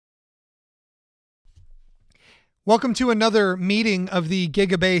Welcome to another meeting of the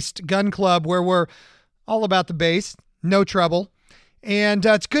Gigabased Gun Club, where we're all about the bass, no trouble. And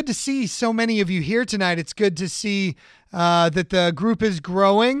it's good to see so many of you here tonight. It's good to see that the group is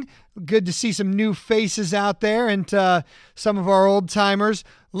growing. Good to see some new faces out there and some of our old timers.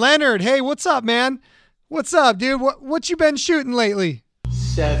 Leonard, hey, what's up, man? What's up, dude? What you been shooting lately?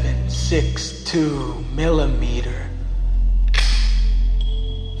 7.62 millimeter,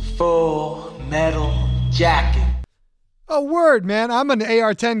 full metal jacket. Oh, word, man. I'm an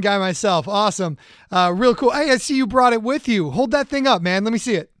AR-10 guy myself. Awesome. Real cool. Hey, I see you brought it with you. Hold that thing up, man. Let me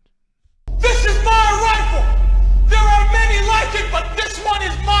see it. This is my rifle. There are many like it, but this one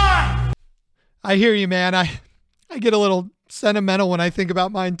is mine. I hear you, man. I get a little sentimental when I think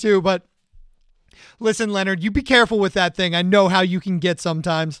about mine too, but listen, Leonard, you be careful with that thing. I know how you can get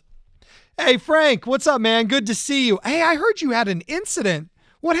sometimes. Hey, Frank, what's up, man? Good to see you. Hey, I heard you had an incident.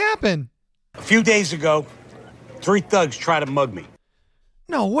 What happened? A few days ago, 3 thugs tried to mug me.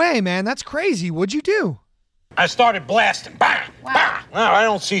 No way, man. That's crazy. What'd you do? I started blasting. Bah! Wow. Bah! Well, I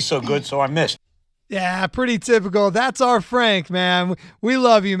don't see so good, so I missed. Yeah, pretty typical. That's our Frank, man. We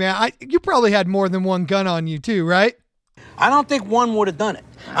love you, man. You probably had more than one gun on you too, right? I don't think one would have done it.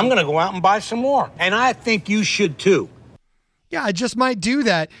 I'm going to go out and buy some more. And I think you should too. Yeah, I just might do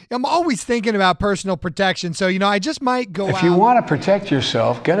that. I'm always thinking about personal protection. So, I just might go out. If you want to protect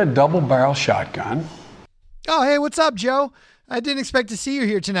yourself, get a double-barrel shotgun. Oh, hey, what's up, Joe? I didn't expect to see you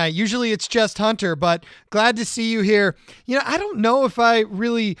here tonight. Usually it's just Hunter, but glad to see you here. I don't know if I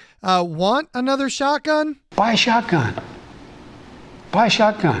really want another shotgun. Buy a shotgun. Buy a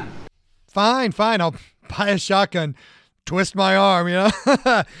shotgun. Fine. I'll buy a shotgun. Twist my arm,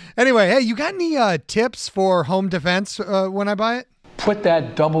 Anyway, hey, you got any tips for home defense when I buy it? Put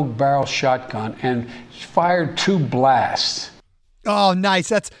that double-barrel shotgun and fire 2 blasts. Oh, nice.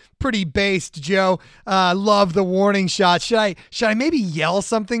 That's pretty based, Joe. Love the warning shot. Should I maybe yell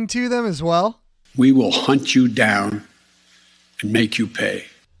something to them as well? We will hunt you down and make you pay.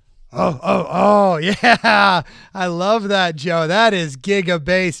 Oh, yeah. I love that, Joe. That is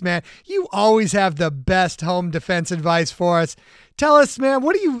Gigabase, man. You always have the best home defense advice for us. Tell us, man,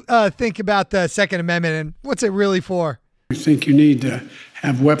 what do you think about the Second Amendment and what's it really for? I think you need to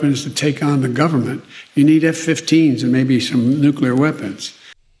have weapons to take on the government. You need F-15s and maybe some nuclear weapons.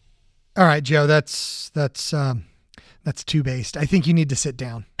 All right, Joe, that's too based. I think you need to sit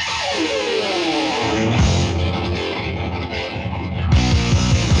down.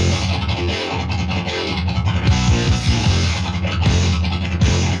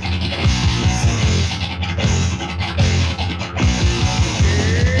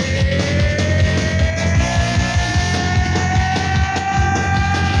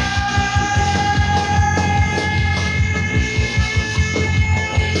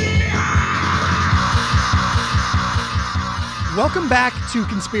 Welcome back to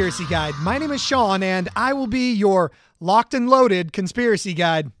Conspiracy Guide. My name is Sean, and I will be your locked and loaded conspiracy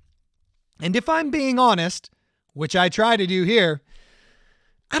guide. And if I'm being honest, which I try to do here,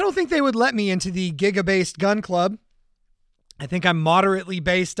 I don't think they would let me into the Gigabased Gun Club. I think I'm moderately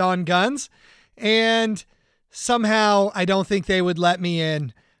based on guns, and somehow I don't think they would let me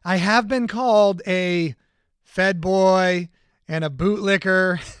in. I have been called a Fed boy and a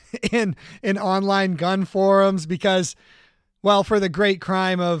bootlicker in online gun forums because, well, for the great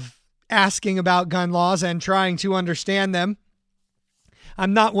crime of asking about gun laws and trying to understand them.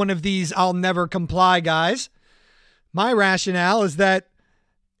 I'm not one of these I'll never comply guys. My rationale is that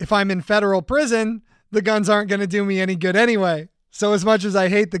if I'm in federal prison, the guns aren't going to do me any good anyway. So as much as I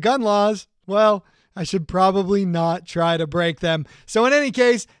hate the gun laws, well, I should probably not try to break them. So in any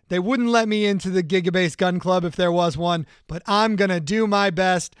case, they wouldn't let me into the Gigabased Gun Club if there was one, but I'm going to do my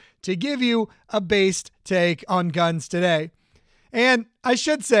best to give you a based take on guns today. And I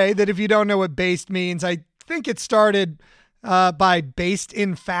should say that if you don't know what based means, I think it started by based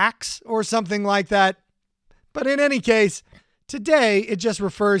in facts or something like that. But in any case, today it just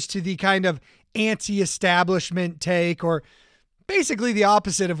refers to the kind of anti-establishment take, or basically the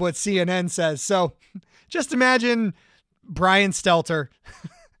opposite of what CNN says. So just imagine Brian Stelter,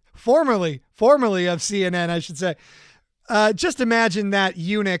 formerly of CNN, I should say. Just imagine that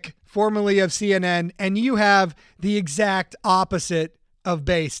eunuch, formerly of CNN, and you have the exact opposite of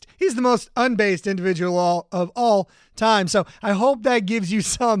based. He's the most unbased individual of all time. So I hope that gives you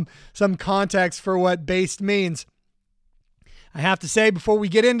some context for what based means. I have to say, before we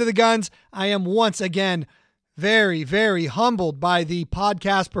get into the guns, I am once again very, very humbled by the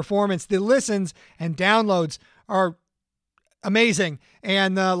podcast performance. The listens and downloads are amazing.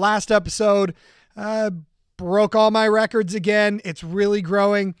 And the last episode broke all my records again. It's really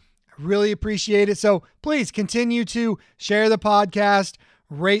growing. I Really appreciate it. So please continue to share the podcast,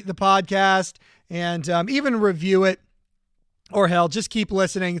 rate the podcast, and even review it. Or hell, just keep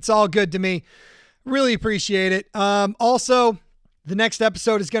listening. It's all good to me. Really appreciate it. Also, the next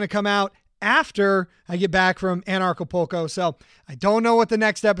episode is going to come out after I get back from Anarchapulco. So I don't know what the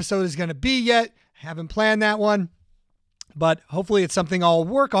next episode is going to be yet. I haven't planned that one, but hopefully it's something I'll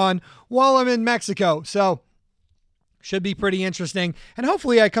work on while I'm in Mexico. So should be pretty interesting. And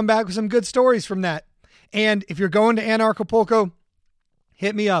hopefully I come back with some good stories from that. And if you're going to Anarchapulco,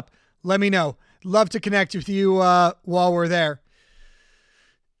 hit me up. Let me know. Love to connect with you while we're there.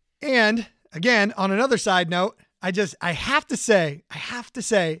 And again, on another side note, I have to say,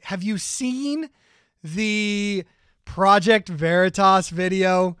 have you seen the Project Veritas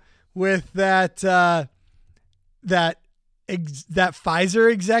video with that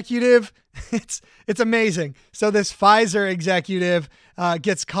Pfizer executive? It's amazing. So this Pfizer executive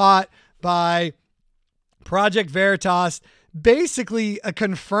gets caught by Project Veritas, basically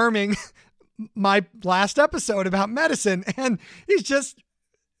confirming my last episode about medicine. And he's just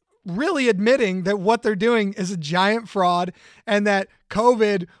really admitting that what they're doing is a giant fraud and that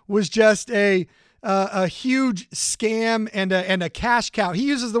COVID was just a huge scam and a cash cow. He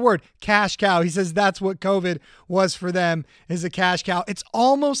uses the word cash cow. He says that's what COVID was for them, is a cash cow. It's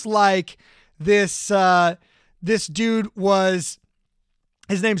almost like this dude was,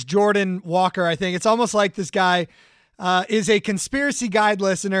 his name's Jordan Walker, I think. It's almost like this guy is a Conspiracy Guide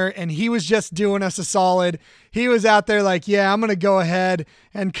listener, and he was just doing us a solid. He was out there like, yeah, I'm going to go ahead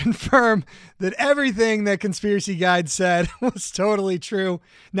and confirm that everything that Conspiracy Guide said was totally true.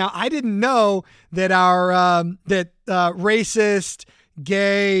 Now, I didn't know that our racist,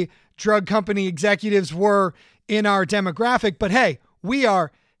 gay, drug company executives were in our demographic, but hey, we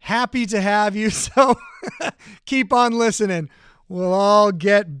are happy to have you, so keep on listening. We'll all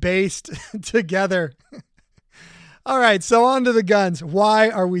get based together. All right, so on to the guns. Why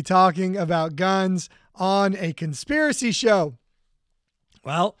are we talking about guns on a conspiracy show?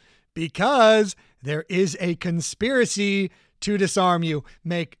 Well, because there is a conspiracy to disarm you.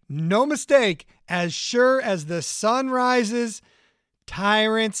 Make no mistake, as sure as the sun rises,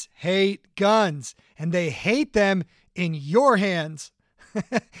 tyrants hate guns, and they hate them in your hands.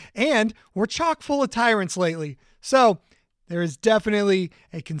 And we're chock full of tyrants lately. So there is definitely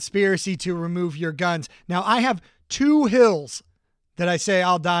a conspiracy to remove your guns. Now, I have two hills that I say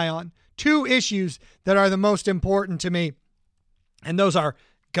I'll die on. Two issues that are the most important to me. And those are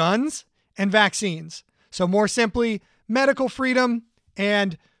guns and vaccines. So more simply, medical freedom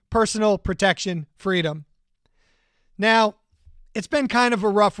and personal protection freedom. Now, it's been kind of a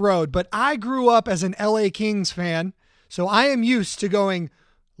rough road, but I grew up as an LA Kings fan, so I am used to going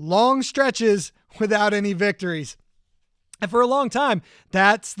long stretches without any victories. And for a long time,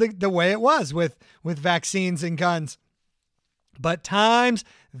 that's the way it was with vaccines and guns. But times,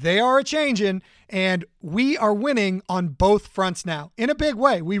 they are a-changing, and we are winning on both fronts now in a big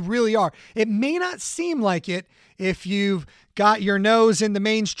way. We really are. It may not seem like it if you've got your nose in the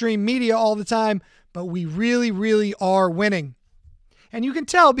mainstream media all the time, but we really, really are winning. And you can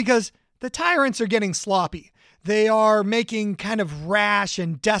tell because the tyrants are getting sloppy. They are making kind of rash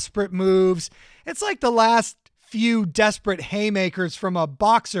and desperate moves. It's like the last few desperate haymakers from a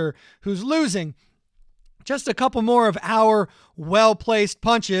boxer who's losing. Just a couple more of our well-placed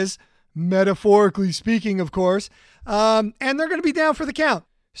punches, metaphorically speaking, of course, and they're going to be down for the count.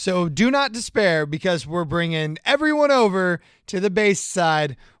 So do not despair, because we're bringing everyone over to the base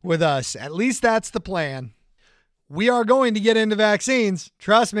side with us. At least that's the plan. We are going to get into vaccines.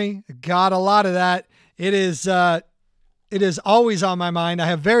 Trust me, got a lot of that. It is always on my mind. I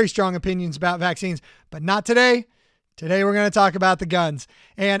have very strong opinions about vaccines, but not today. Today, we're going to talk about the guns,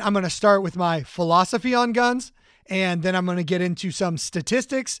 and I'm going to start with my philosophy on guns, and then I'm going to get into some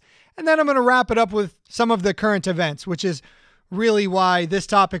statistics, and then I'm going to wrap it up with some of the current events, which is really why this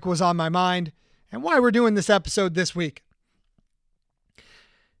topic was on my mind and why we're doing this episode this week.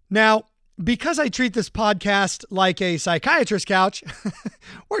 Now, because I treat this podcast like a psychiatrist couch,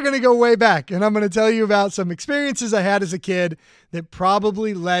 we're going to go way back, and I'm going to tell you about some experiences I had as a kid that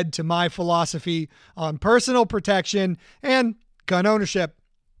probably led to my philosophy on personal protection and gun ownership.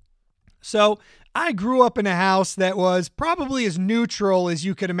 So I grew up in a house that was probably as neutral as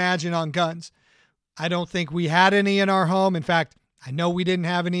you could imagine on guns. I don't think we had any in our home. In fact, I know we didn't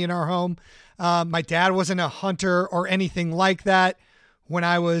have any in our home. My dad wasn't a hunter or anything like that. When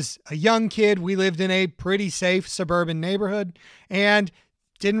I was a young kid, we lived in a pretty safe suburban neighborhood and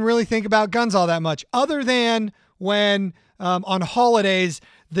didn't really think about guns all that much, other than when on holidays,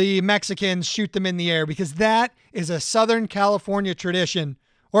 the Mexicans shoot them in the air, because that is a Southern California tradition,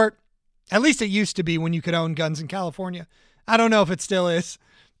 or At least it used to be when you could own guns in California. I don't know if it still is,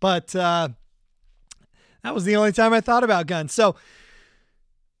 but that was the only time I thought about guns. So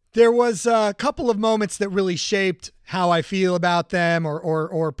there was a couple of moments that really shaped how I feel about them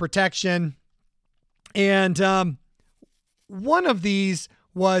or protection. And one of these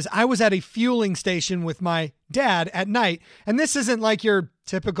was I was at a fueling station with my dad at night. And this isn't like your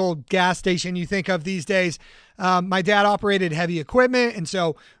typical gas station you think of these days. My dad operated heavy equipment, and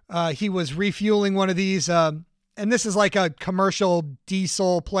so he was refueling one of these. And this is like a commercial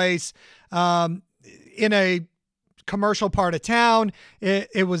diesel place in a commercial part of town.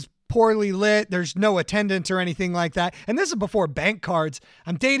 It was poorly lit. There's no attendant or anything like that. And this is before bank cards.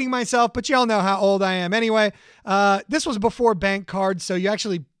 I'm dating myself, but y'all know how old I am anyway. This was before bank cards. So you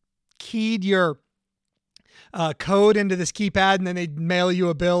actually keyed your code into this keypad and then they'd mail you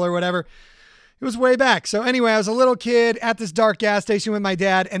a bill or whatever. It was way back. So anyway, I was a little kid at this dark gas station with my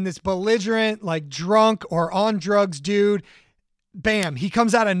dad, and this belligerent, like drunk or on drugs dude, bam, he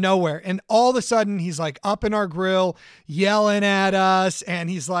comes out of nowhere. And all of a sudden he's like up in our grill yelling at us. And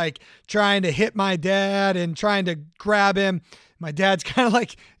he's like trying to hit my dad and trying to grab him. My dad's kind of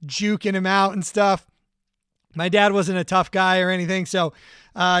like juking him out and stuff. My dad wasn't a tough guy or anything, so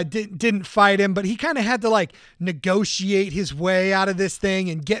didn't fight him, but he kind of had to like negotiate his way out of this thing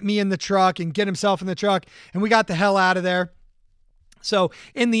and get me in the truck and get himself in the truck. And we got the hell out of there. So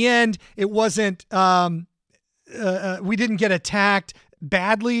in the end, it wasn't, we didn't get attacked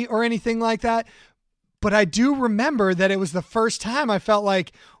badly or anything like that. But I do remember that it was the first time I felt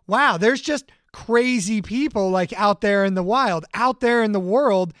like, wow, there's just crazy people like out there in the wild, out there in the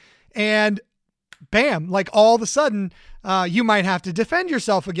world. And bam, like all of a sudden, you might have to defend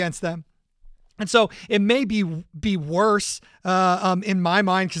yourself against them. And so it may be worse in my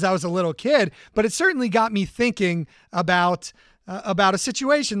mind because I was a little kid, but it certainly got me thinking about a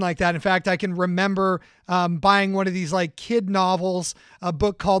situation like that. In fact, I can remember buying one of these like kid novels, a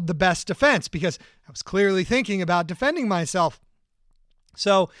book called The Best Defense, because I was clearly thinking about defending myself.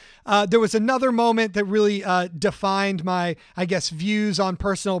 So there was another moment that really defined my, I guess, views on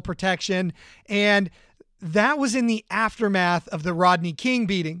personal protection. And that was in the aftermath of the Rodney King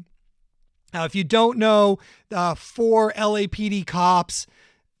beating. Now, if you don't know, 4 LAPD cops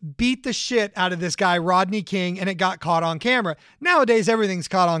beat the shit out of this guy, Rodney King, and it got caught on camera. Nowadays, everything's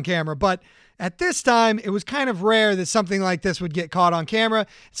caught on camera, but at this time, it was kind of rare that something like this would get caught on camera.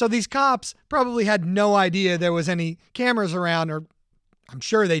 So these cops probably had no idea there was any cameras around, or I'm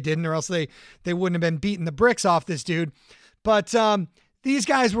sure they didn't, or else they wouldn't have been beating the bricks off this dude. But these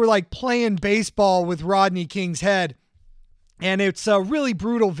guys were like playing baseball with Rodney King's head. And it's a really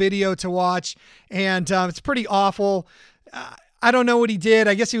brutal video to watch. And it's pretty awful. I don't know what he did.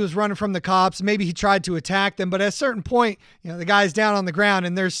 I guess he was running from the cops. Maybe he tried to attack them. But at a certain point, the guy's down on the ground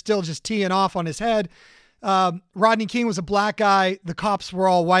and they're still just teeing off on his head. Rodney King was a black guy. The cops were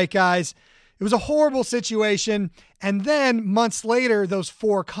all white guys. It was a horrible situation. And then months later, those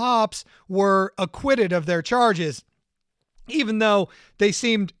 4 cops were acquitted of their charges, even though they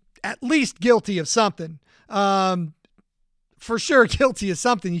seemed at least guilty of something. For sure guilty of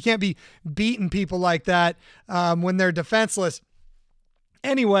something. You can't be beating people like that when they're defenseless.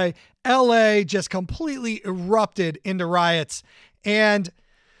 Anyway, LA just completely erupted into riots. And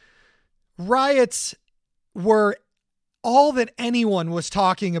riots were all that anyone was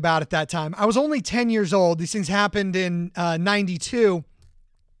talking about at that time. I was only 10 years old. These things happened in 92.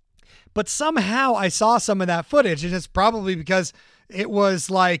 But somehow I saw some of that footage. And it's probably because it was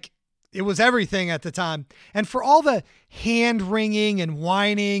everything at the time. And for all the hand wringing and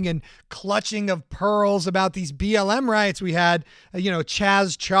whining and clutching of pearls about these BLM riots we had,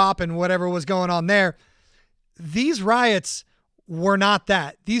 Chaz Chop and whatever was going on there, these riots were not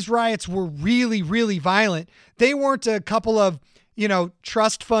that. These riots were really, really violent. They weren't a couple of,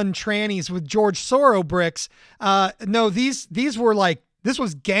 trust fund trannies with George Soros bricks. No, these were like, this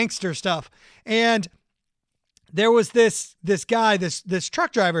was gangster stuff. And there was this guy, this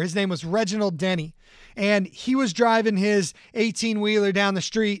truck driver, his name was Reginald Denny, and he was driving his 18-wheeler down the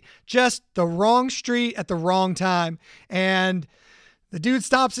street, just the wrong street at the wrong time. And the dude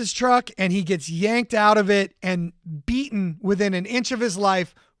stops his truck and he gets yanked out of it and beaten within an inch of his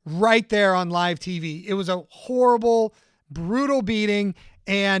life right there on live TV. It was a horrible, brutal beating.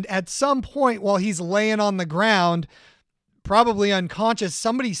 And at some point while he's laying on the ground, probably unconscious,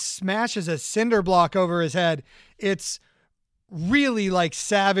 somebody smashes a cinder block over his head. It's really like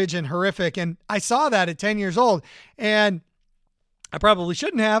savage and horrific. And I saw that at 10 years old, and I probably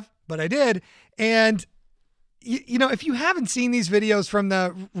shouldn't have, but I did. And if you haven't seen these videos from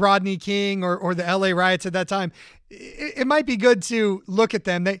the Rodney King or the LA riots at that time, it might be good to look at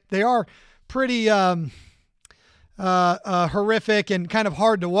them. They are pretty horrific and kind of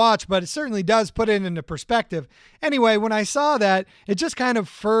hard to watch, but it certainly does put it into perspective. Anyway, when I saw that, it just kind of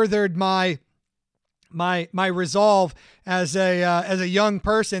furthered my resolve as a young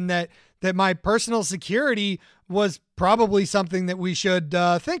person that my personal security was probably something that we should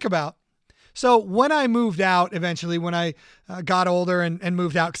think about. So when I moved out, eventually, when I got older and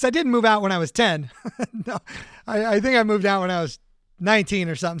moved out, because I didn't move out when I was 10. No, I think I moved out when I was 19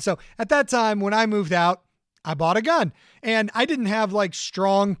 or something. So at that time, when I moved out, I bought a gun, and I didn't have like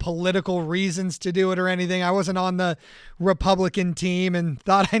strong political reasons to do it or anything. I wasn't on the Republican team and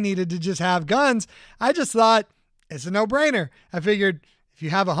thought I needed to just have guns. I just thought it's a no-brainer. I figured if you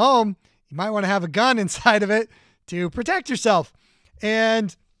have a home, you might want to have a gun inside of it to protect yourself.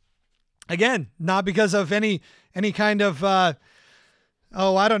 And again, not because of any kind of,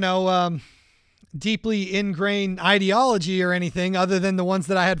 deeply ingrained ideology or anything other than the ones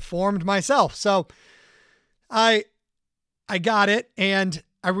that I had formed myself. So I got it, and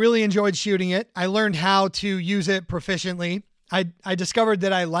I really enjoyed shooting it. I learned how to use it proficiently. I discovered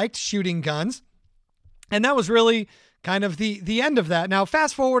that I liked shooting guns, and that was really kind of the end of that. Now,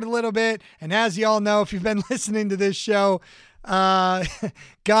 fast forward a little bit, and as y'all know, if you've been listening to this show,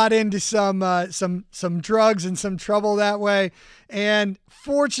 got into some drugs and some trouble that way. And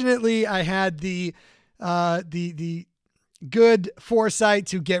fortunately, I had the good foresight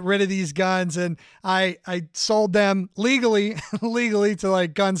to get rid of these guns, and I sold them legally to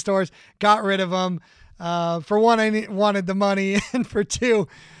like gun stores, got rid of them. For one, I wanted the money, and for two,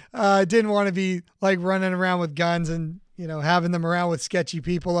 didn't want to be like running around with guns and, having them around with sketchy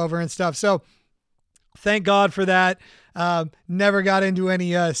people over and stuff. So thank God for that. Never got into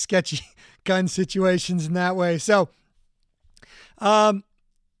any sketchy gun situations in that way. So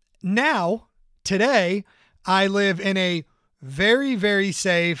now, today, I live in a very, very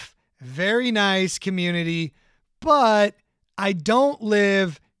safe, very nice community, but I don't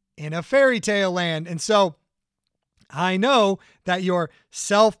live in a fairy tale land. And so I know that your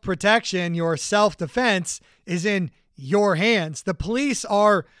self-protection, your self-defense is in your hands. The police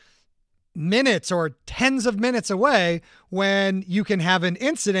are minutes or tens of minutes away when you can have an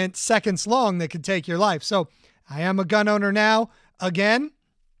incident seconds long that could take your life. So I am a gun owner now again.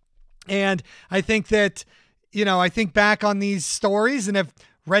 And I think that, I think back on these stories, and if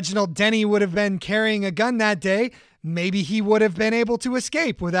Reginald Denny would have been carrying a gun that day, maybe he would have been able to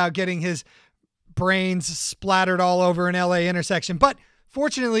escape without getting his brains splattered all over an LA intersection. But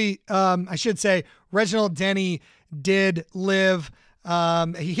fortunately, I should say, Reginald Denny did live.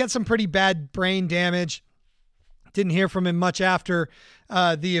 He had some pretty bad brain damage. Didn't hear from him much after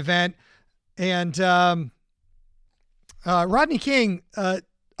the event. And Rodney King,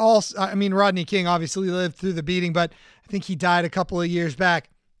 Rodney King obviously lived through the beating, but I think he died a couple of years back.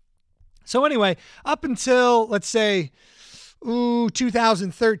 So anyway, up until, let's say,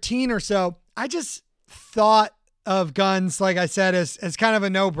 2013 or so, I just thought of guns, like I said, as kind of a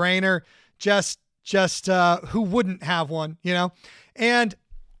no-brainer, just who wouldn't have one, And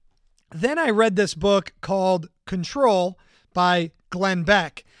then I read this book called Control by Glenn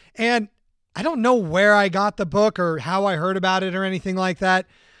Beck. And I don't know where I got the book or how I heard about it or anything like that.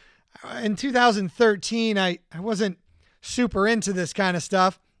 In 2013, I wasn't super into this kind of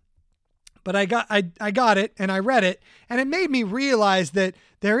stuff, but I got it and I read it, and it made me realize that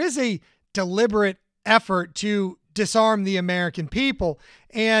there is a deliberate effort to disarm the American people.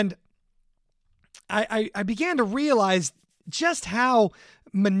 And I began to realize just how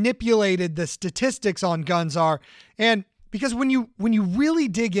manipulated the statistics on guns are. And because when you really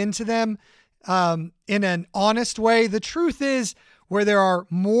dig into them in an honest way, the truth is, where there are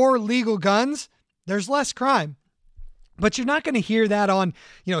more legal guns, there's less crime. But you're not going to hear that on,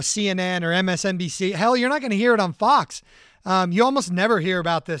 CNN or MSNBC. Hell, you're not going to hear it on Fox. You almost never hear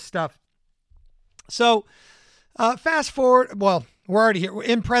about this stuff. So fast forward, well, we're already here. We're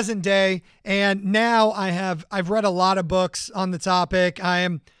in present day, and now I've read a lot of books on the topic. I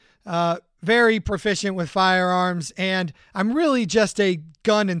am very proficient with firearms, and I'm really just a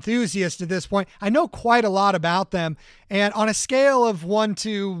gun enthusiast at this point. I know quite a lot about them, and on a scale of 1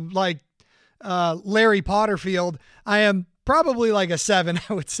 to like Larry Potterfield, I am probably like a 7,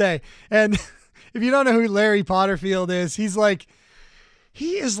 I would say. And if you don't know who Larry Potterfield is, he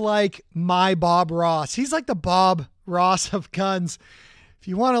is like my Bob Ross. He's like the Bob Ross of guns. If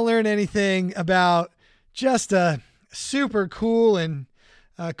you want to learn anything about just a super cool and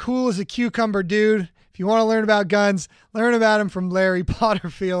cool as a cucumber dude, if you want to learn about guns, learn about him from Larry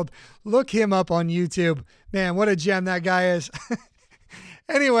Potterfield. Look him up on YouTube. Man, what a gem that guy is.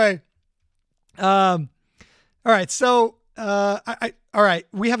 Anyway, all right. So, all right.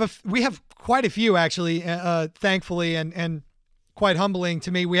 We have quite a few actually, thankfully, and quite humbling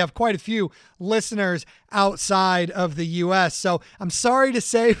to me. We have quite a few listeners outside of the U.S. So I'm sorry to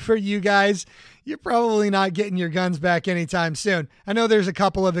say for you guys, you're probably not getting your guns back anytime soon. I know there's a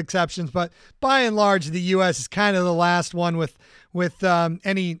couple of exceptions, but by and large, the U.S. is kind of the last one with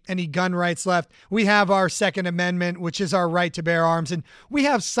any gun rights left. We have our Second Amendment, which is our right to bear arms, and we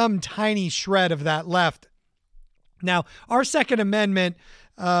have some tiny shred of that left. Now, our Second Amendment,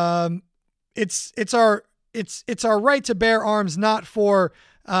 it's our right to bear arms, not for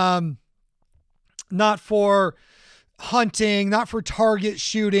hunting, not for target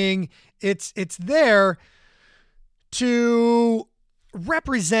shooting. It's there to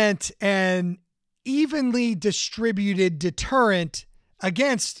represent an evenly distributed deterrent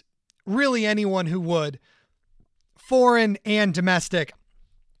against really anyone who would, foreign and domestic.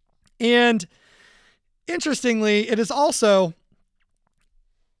 And interestingly, it is also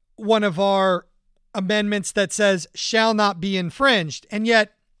one of our amendments that says shall not be infringed. And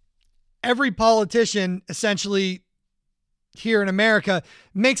yet every politician essentially here in America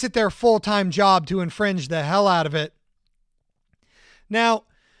makes it their full-time job to infringe the hell out of it. Now,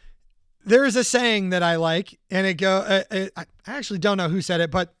 there is a saying that I like, and I actually don't know who said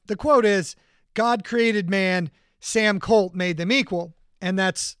it, but the quote is, God created man, Sam Colt made them equal. And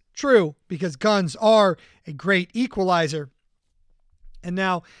that's true, because guns are a great equalizer. And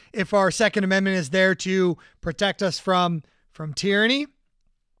now, if our Second Amendment is there to protect us from tyranny,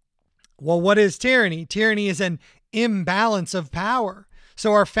 well, what is tyranny? Tyranny is an imbalance of power.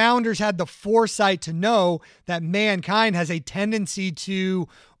 So our founders had the foresight to know that mankind has a tendency to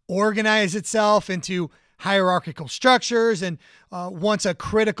organize itself into hierarchical structures. And once a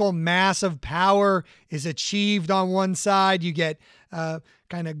critical mass of power is achieved on one side, you get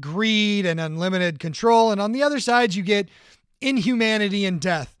kind of greed and unlimited control. And on the other side, you get inhumanity and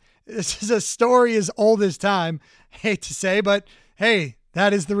death. This is a story as old as time. I hate to say, but hey,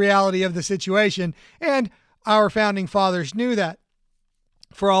 that is the reality of the situation. And our founding fathers knew that.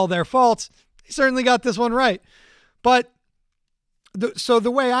 For all their faults, they certainly got this one right. But so the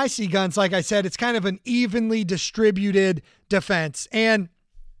way I see guns, like I said, it's kind of an evenly distributed defense. And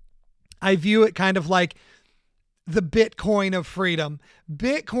I view it kind of like the Bitcoin of freedom.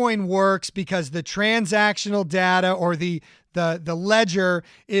 Bitcoin works because the transactional data or the ledger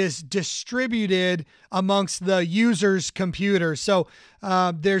is distributed amongst the user's computer. So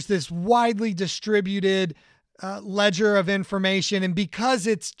there's this widely distributed ledger of information. And because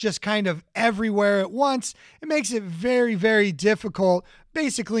it's just kind of everywhere at once, it makes it very, very difficult,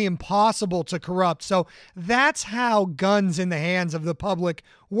 basically impossible to corrupt. So that's how guns in the hands of the public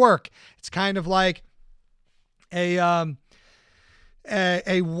work. It's kind of like a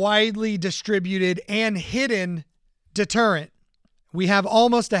widely distributed and hidden deterrent. We have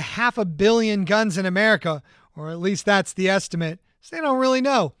almost 500 million guns in America, or at least that's the estimate. So they don't really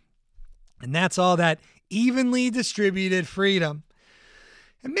know. And that's all that evenly distributed freedom.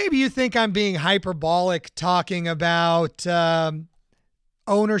 And maybe you think I'm being hyperbolic talking about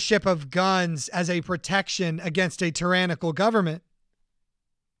ownership of guns as a protection against a tyrannical government.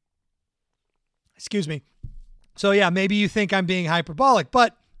 Excuse me. So yeah, maybe you think I'm being hyperbolic,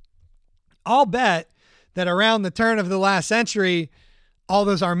 but I'll bet that around the turn of the last century, all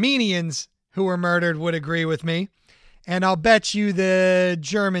those Armenians who were murdered would agree with me. And I'll bet you the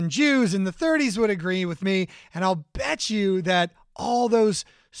German Jews in the 30s would agree with me. And I'll bet you that all those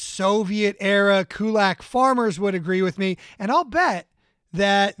Soviet era kulak farmers would agree with me. And I'll bet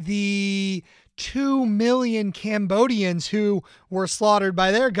that the 2 million Cambodians who were slaughtered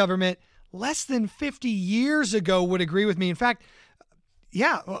by their government less than 50 years ago would agree with me. In fact,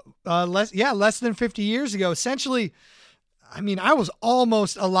 less than 50 years ago. Essentially, I mean, I was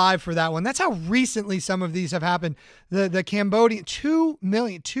almost alive for that one. That's how recently some of these have happened. The Cambodian, 2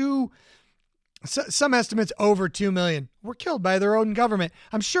 million, some estimates over 2 million were killed by their own government.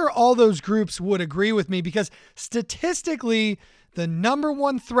 I'm sure all those groups would agree with me because statistically, the number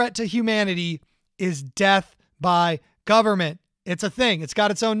one threat to humanity is death by government. It's a thing. It's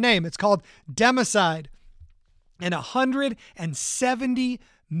got its own name. It's called democide. And 170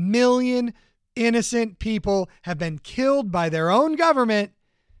 million innocent people have been killed by their own government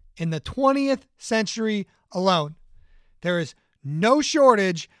in the 20th century alone. There is no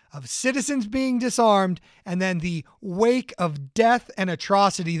shortage of citizens being disarmed and then the wake of death and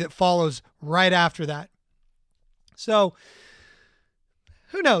atrocity that follows right after that. So,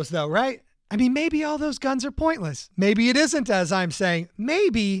 who knows though, right? I mean, maybe all those guns are pointless. Maybe it isn't, as I'm saying.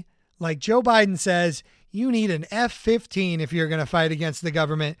 Maybe, like Joe Biden says, you need an F-15 if you're going to fight against the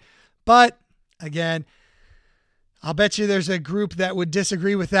government. But again, I'll bet you there's a group that would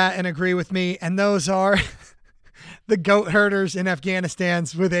disagree with that and agree with me, and those are the goat herders in Afghanistan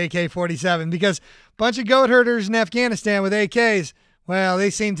with AK-47, because a bunch of goat herders in Afghanistan with AKs, well, they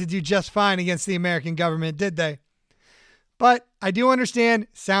seem to do just fine against the American government, did they? But I do understand,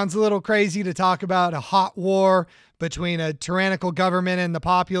 sounds a little crazy to talk about a hot war between a tyrannical government and the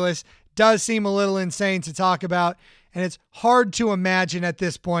populace. Does seem a little insane to talk about, and it's hard to imagine at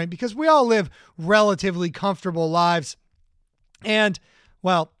this point because we all live relatively comfortable lives. And,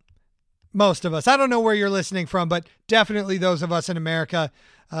 well, most of us. I don't know where you're listening from, but definitely those of us in America,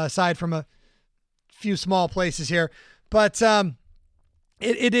 aside from a few small places here. But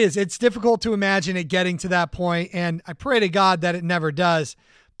it's difficult to imagine it getting to that point, and I pray to God that it never does.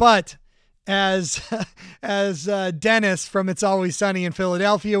 But as Dennis from It's Always Sunny in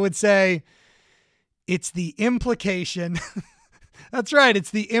Philadelphia would say, it's the implication. That's right.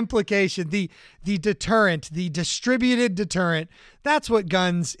 It's the implication, the deterrent, the distributed deterrent. That's what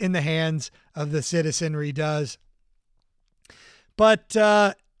guns in the hands of the citizenry does. But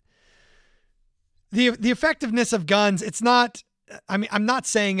the effectiveness of guns, it's not, I mean, I'm not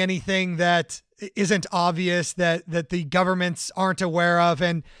saying anything that isn't obvious that the governments aren't aware of,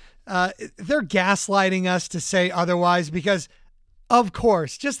 and they're gaslighting us to say otherwise because, of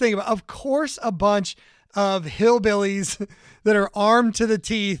course, just think about, of course, a bunch of hillbillies that are armed to the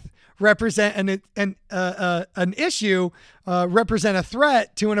teeth represent an issue, represent a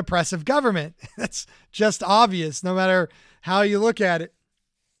threat to an oppressive government. That's just obvious, no matter how you look at it.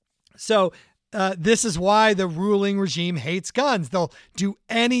 So this is why the ruling regime hates guns. They'll do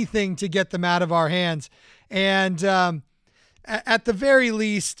anything to get them out of our hands. And at the very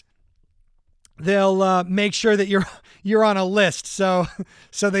least, they'll make sure that you're on a list, so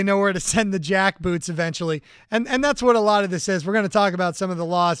they know where to send the jackboots eventually. And that's what a lot of this is. We're going to talk about some of the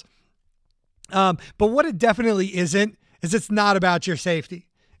laws. But what it definitely isn't is it's not about your safety.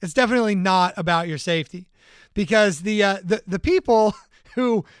 It's definitely not about your safety, because the people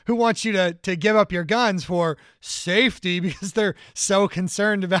who want you to give up your guns for safety because they're so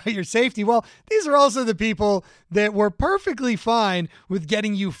concerned about your safety. Well, these are also the people that were perfectly fine with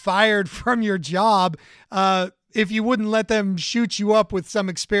getting you fired from your job if you wouldn't let them shoot you up with some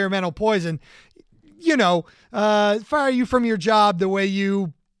experimental poison. You know, fire you from your job the way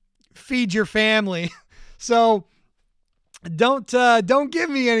you feed your family. So don't give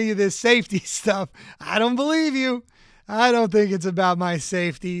me any of this safety stuff. I don't believe you. I don't think it's about my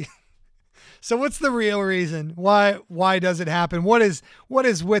safety. So what's the real reason? Why does it happen? What is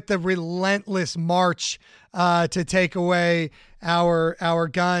with the relentless march to take away our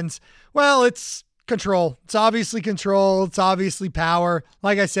guns? Well, it's control. It's obviously control. It's obviously power.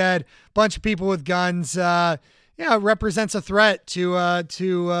 Like I said, a bunch of people with guns, represents a threat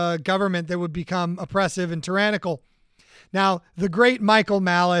to government that would become oppressive and tyrannical. Now, the great Michael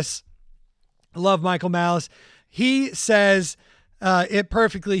Malice, I love Michael Malice. He says it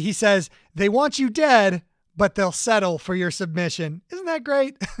perfectly. He says, they want you dead, but they'll settle for your submission. Isn't that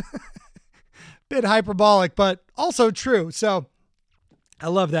great? Bit hyperbolic, but also true. So I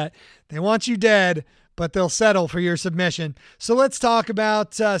love that. They want you dead, but they'll settle for your submission. So let's talk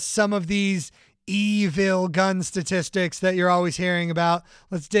about some of these evil gun statistics that you're always hearing about.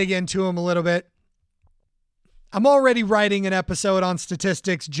 Let's dig into them a little bit. I'm already writing an episode on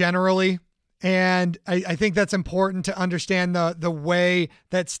statistics generally, and I think that's important to understand the way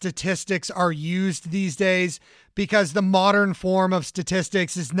that statistics are used these days, because the modern form of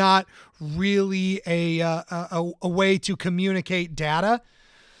statistics is not really a way to communicate data.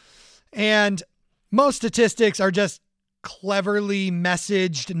 And most statistics are just cleverly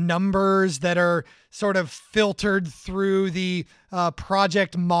messaged numbers that are sort of filtered through the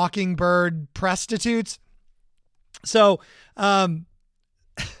Project Mockingbird prostitutes. So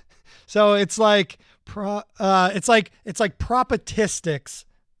it's like propagatistics.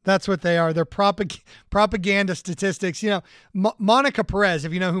 That's what they are. They're propaganda statistics. You know, Monica Perez,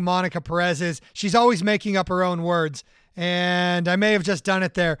 if you know who Monica Perez is, she's always making up her own words. And I may have just done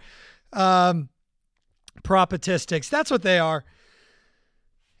it there. Propagatistics. That's what they are.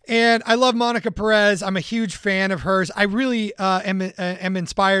 And I love Monica Perez. I'm a huge fan of hers. I really am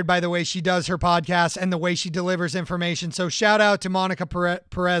inspired by the way she does her podcast and the way she delivers information. So shout out to Monica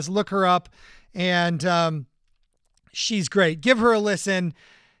Perez. Look her up, and she's great. Give her a listen.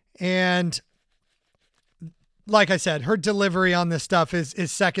 And like I said, her delivery on this stuff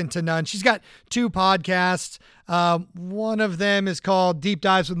is second to none. She's got 2 podcasts. One of them is called Deep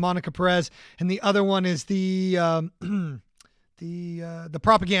Dives with Monica Perez, and the other one is the the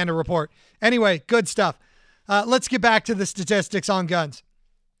propaganda report. Anyway, good stuff. Let's get back to the statistics on guns.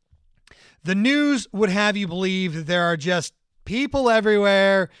 The news would have you believe that there are just people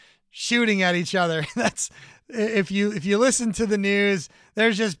everywhere shooting at each other. That's if you listen to the news,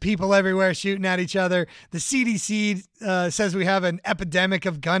 there's just people everywhere shooting at each other. The CDC says we have an epidemic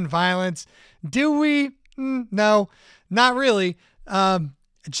of gun violence. Do we? No, not really.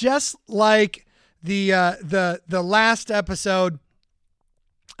 Just like the last episode,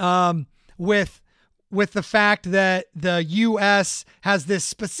 with the fact that the U.S. has this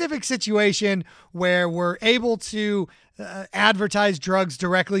specific situation where we're able to advertise drugs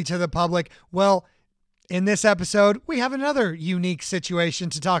directly to the public. Well, in this episode, we have another unique situation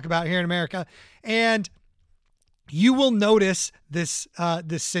to talk about here in America. And you will notice this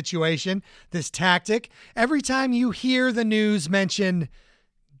situation, this tactic, every time you hear the news mention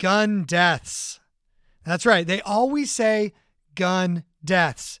gun deaths. That's right. They always say gun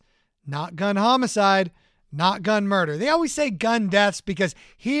deaths. Not gun homicide, not gun murder. They always say gun deaths because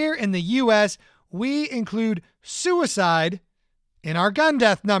here in the U.S., we include suicide in our gun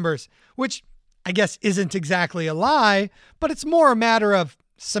death numbers, which I guess isn't exactly a lie, but it's more a matter of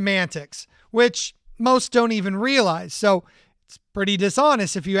semantics, which most don't even realize. So it's pretty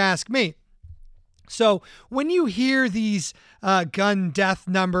dishonest if you ask me. So when you hear these gun death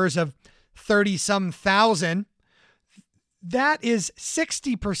numbers of 30-some thousand, that is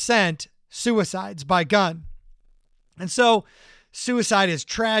 60% suicides by gun. And so suicide is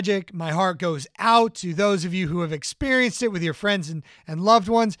tragic. My heart goes out to those of you who have experienced it with your friends and loved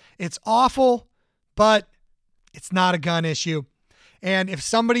ones. It's awful, but it's not a gun issue. And if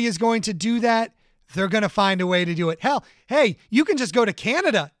somebody is going to do that, they're going to find a way to do it. Hell, hey, you can just go to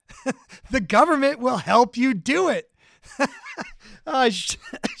Canada. The government will help you do it. I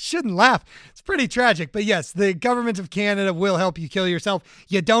shouldn't laugh. It's pretty tragic. But yes, the government of Canada will help you kill yourself.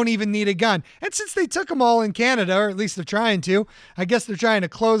 You don't even need a gun. And since they took them all in Canada, or at least they're trying to, I guess they're trying to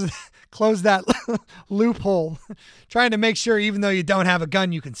close that loophole. Trying to make sure even though you don't have a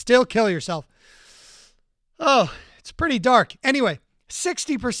gun, you can still kill yourself. Oh, it's pretty dark. Anyway,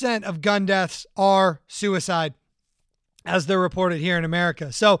 60% of gun deaths are suicide, as they're reported here in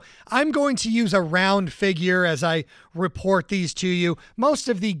America. So I'm going to use a round figure as I report these to you. Most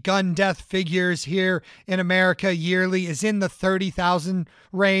of the gun death figures here in America yearly is in the 30,000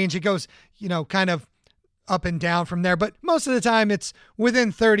 range. It goes, kind of up and down from there, but most of the time it's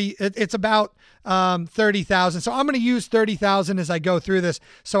within 30. It's about 30,000. So I'm going to use 30,000 as I go through this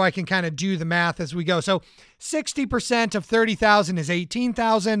so I can kind of do the math as we go. So 60% of 30,000 is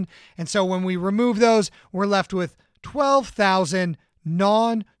 18,000. And so when we remove those, we're left with 12,000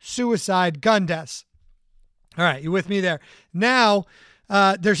 non-suicide gun deaths. All right, you with me there? Now,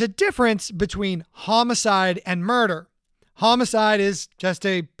 there's a difference between homicide and murder. Homicide is just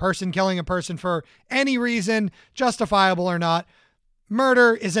a person killing a person for any reason, justifiable or not.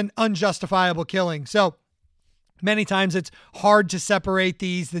 Murder is an unjustifiable killing. So many times it's hard to separate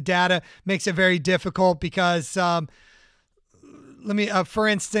these. The data makes it very difficult because for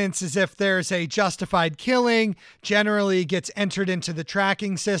instance, as if there's a justified killing, generally gets entered into the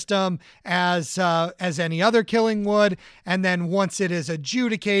tracking system as any other killing would. And then once it is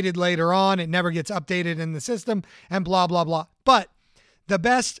adjudicated later on, it never gets updated in the system and blah, blah, blah. But the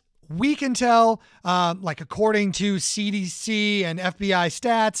best we can tell, according to CDC and FBI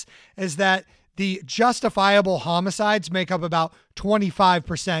stats, is that the justifiable homicides make up about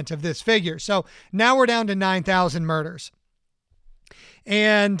 25% of this figure. So now we're down to 9,000 murders.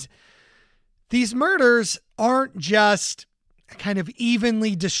 And these murders aren't just kind of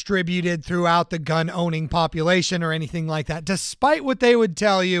evenly distributed throughout the gun-owning population or anything like that. Despite what they would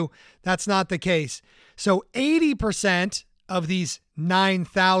tell you, that's not the case. So 80% of these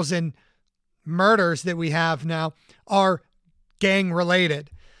 9,000 murders that we have now are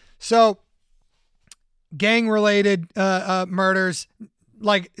gang-related. So gang-related murders,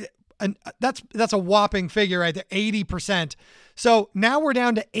 that's a whopping figure right there, 80%. So now we're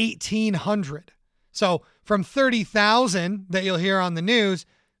down to 1,800. So from 30,000 that you'll hear on the news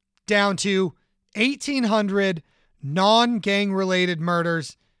down to 1,800 non-gang related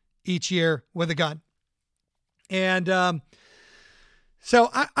murders each year with a gun. And so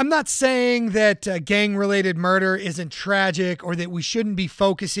I'm not saying that gang related murder isn't tragic or that we shouldn't be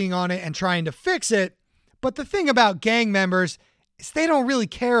focusing on it and trying to fix it. But the thing about gang members is they don't really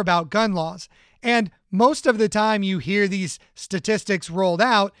care about gun laws. And most of the time you hear these statistics rolled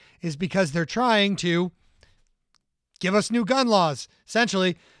out is because they're trying to give us new gun laws.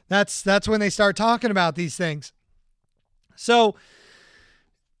 Essentially, that's when they start talking about these things. So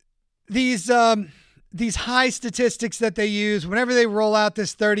these these high statistics that they use, whenever they roll out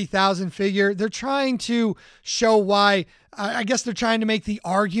this 30,000 figure, they're trying to show why, I guess they're trying to make the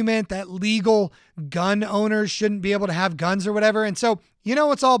argument that legal gun owners shouldn't be able to have guns or whatever. And so,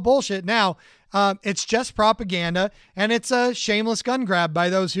 it's all bullshit now. It's just propaganda, and it's a shameless gun grab by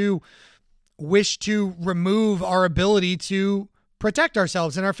those who wish to remove our ability to protect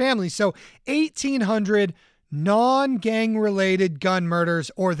ourselves and our families. So 1,800 non-gang related gun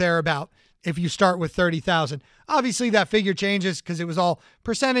murders or thereabout, if you start with 30,000. Obviously, that figure changes because it was all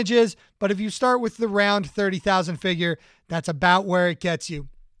percentages, but if you start with the round 30,000 figure, that's about where it gets you.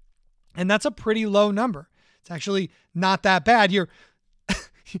 And that's a pretty low number. It's actually not that bad.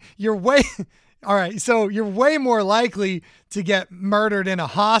 You're way, all right, so you're way more likely to get murdered in a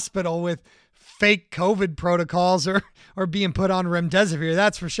hospital with fake COVID protocols or being put on remdesivir,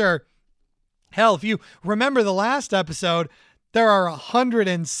 that's for sure. Hell, if you remember the last episode, there are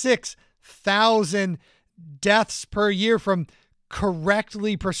 106,000 deaths per year from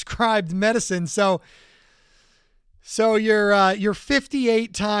correctly prescribed medicine. So you're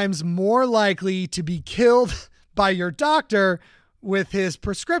 58 times more likely to be killed by your doctor with his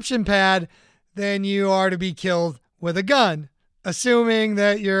prescription pad than you are to be killed with a gun, assuming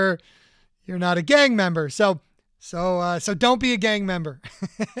that you're not a gang member. So don't be a gang member,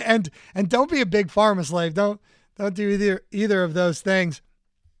 and don't be a big pharma slave. Don't do either of those things.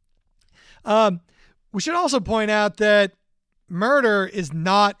 We should also point out that murder is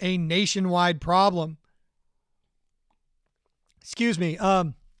not a nationwide problem. Excuse me.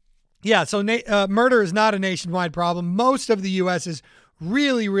 Murder is not a nationwide problem. Most of the U.S. is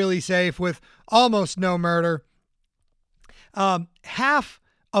really, really safe with almost no murder. Half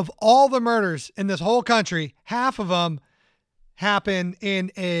of all the murders in this whole country, half of them happen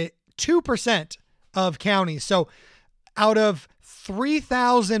in 2% of counties. So out of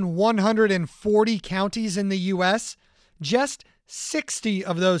 3,140 counties in the U.S., just 60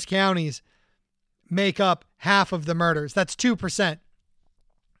 of those counties make up half of the murders. That's 2%.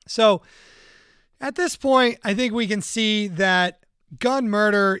 So at this point, I think we can see that gun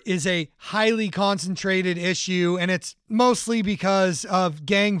murder is a highly concentrated issue, and it's mostly because of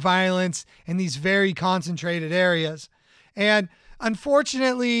gang violence in these very concentrated areas. And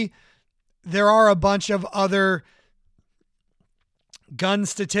unfortunately, there are a bunch of other gun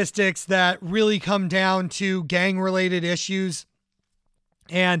statistics that really come down to gang-related issues.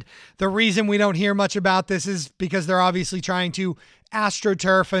 And the reason we don't hear much about this is because they're obviously trying to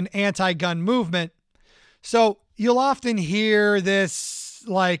astroturf an anti-gun movement. So you'll often hear this,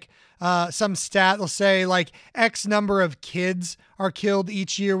 like some stat will say like X number of kids are killed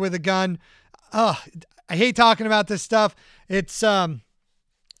each year with a gun. I hate talking about this stuff. It's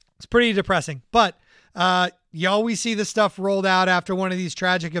pretty depressing, but you always see the stuff rolled out after one of these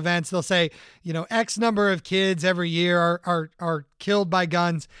tragic events. They'll say, X number of kids every year are killed by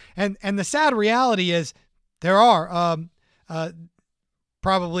guns. And the sad reality is there are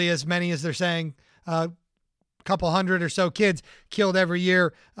probably as many as they're saying, couple hundred or so kids killed every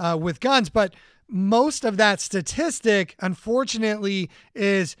year with guns. But most of that statistic, unfortunately,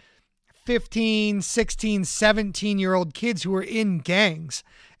 is 15, 16, 17-year-old kids who are in gangs.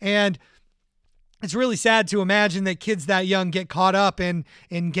 And it's really sad to imagine that kids that young get caught up in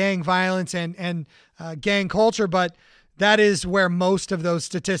gang violence and gang culture, but that is where most of those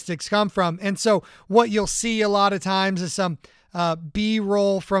statistics come from. And so what you'll see a lot of times is some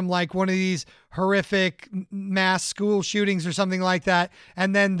B-roll from like one of these horrific mass school shootings or something like that.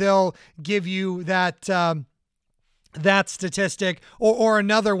 And then they'll give you that statistic or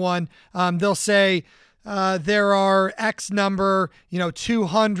another one. They'll say there are X number,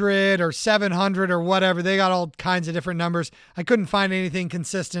 200 or 700 or whatever. They got all kinds of different numbers. I couldn't find anything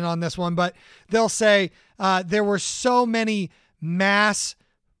consistent on this one, but they'll say there were so many mass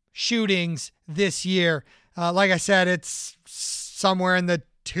shootings this year. Like I said, it's somewhere in the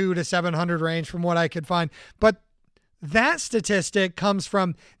 200 to 700 range from what I could find. But that statistic comes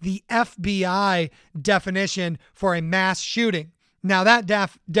from the FBI definition for a mass shooting. Now, that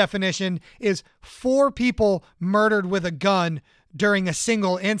definition is 4 people murdered with a gun during a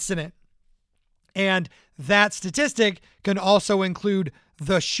single incident. And that statistic can also include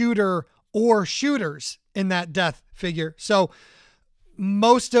the shooter or shooters in that death figure. So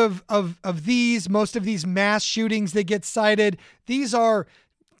most of these mass shootings that get cited, these are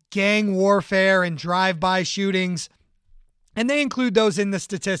gang warfare and drive-by shootings. And they include those in the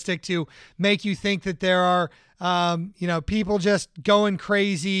statistic to make you think that there are, people just going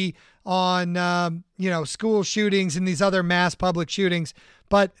crazy on, school shootings and these other mass public shootings.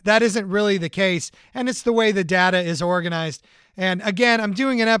 But that isn't really the case. And it's the way the data is organized. And again, I'm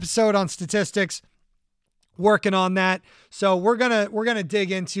doing an episode on statistics working on that. So we're gonna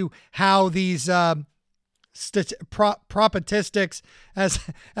dig into how these propatistics,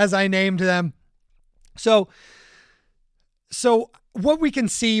 as I named them. So what we can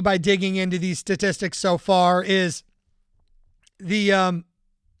see by digging into these statistics so far is the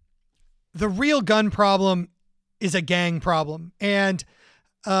real gun problem is a gang problem, and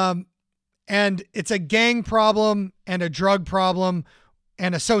it's a gang problem and a drug problem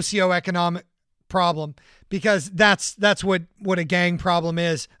and a socioeconomic problem, because that's what a gang problem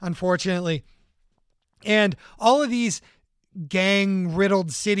is, unfortunately. And all of these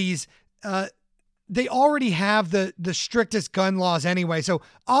gang-riddled cities, they already have the strictest gun laws anyway. So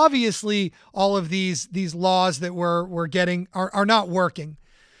obviously, all of these laws that we're getting are not working.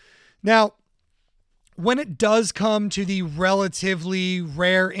 Now, when it does come to the relatively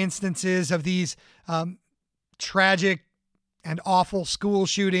rare instances of these tragic and awful school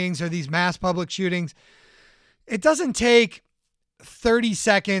shootings or these mass public shootings, it doesn't take 30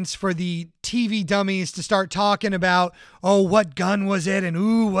 seconds for the TV dummies to start talking about, oh, what gun was it? And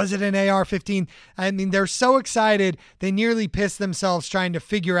ooh, was it an AR-15? I mean, they're so excited, they nearly piss themselves trying to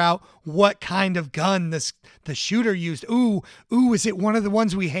figure out what kind of gun the shooter used. Ooh, is it one of the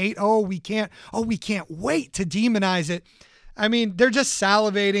ones we hate? We can't wait to demonize it. I mean, they're just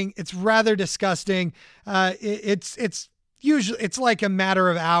salivating. It's rather disgusting. It's usually, it's like a matter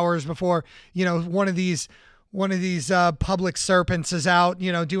of hours before, one of these public serpents is out,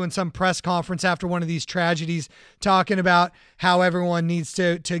 doing some press conference after one of these tragedies, talking about how everyone needs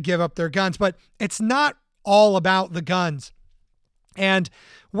to give up their guns. But it's not all about the guns. And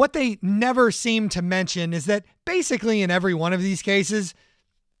what they never seem to mention is that basically in every one of these cases,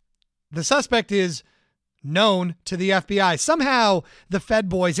 the suspect is known to the FBI. Somehow the Fed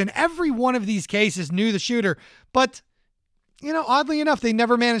boys in every one of these cases knew the shooter, but oddly enough, they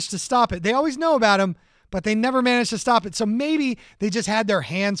never managed to stop it. They always know about him, but they never managed to stop it. So maybe they just had their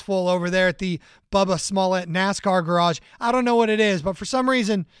hands full over there at the Bubba Smollett NASCAR garage. I don't know what it is, but for some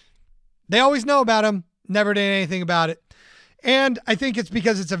reason, they always know about him, never did anything about it. And I think it's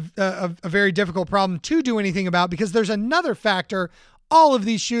because it's a very difficult problem to do anything about, because there's another factor. All of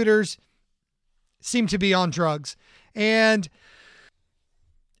these shooters seem to be on drugs, and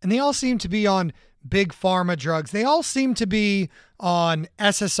they all seem to be on big pharma drugs. They all seem to be on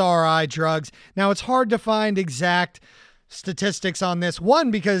SSRI drugs. Now, it's hard to find exact statistics on this.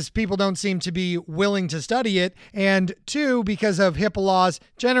 One, because people don't seem to be willing to study it. And two, because of HIPAA laws.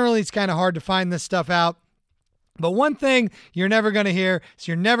 Generally, it's kind of hard to find this stuff out. But one thing you're never going to hear is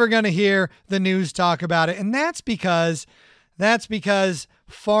you're never going to hear the news talk about it. And that's because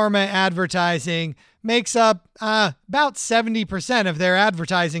pharma advertising makes up about 70% of their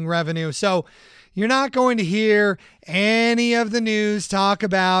advertising revenue. So you're not going to hear any of the news talk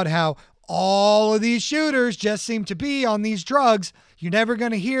about how all of these shooters just seem to be on these drugs. You're never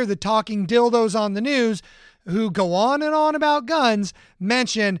going to hear the talking dildos on the news who go on and on about guns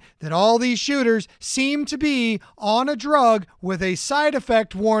mention that all these shooters seem to be on a drug with a side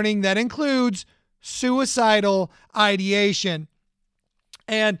effect warning that includes suicidal ideation.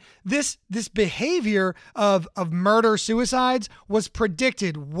 And this behavior of murder-suicides was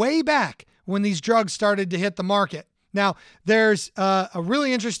predicted way back when these drugs started to hit the market. Now, there's a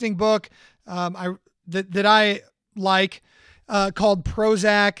really interesting book that I like called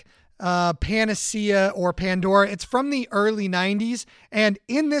Prozac, Panacea or Pandora. It's from the early 90s. And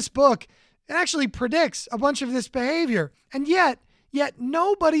in this book, it actually predicts a bunch of this behavior. And yet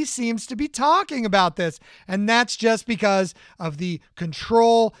nobody seems to be talking about this. And that's just because of the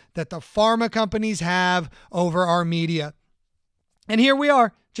control that the pharma companies have over our media. And here we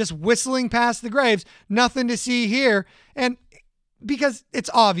are, just whistling past the graves, nothing to see here. And because it's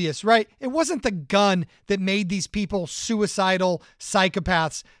obvious, right? It wasn't the gun that made these people suicidal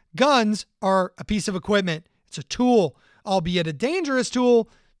psychopaths. Guns are a piece of equipment. It's a tool, albeit a dangerous tool,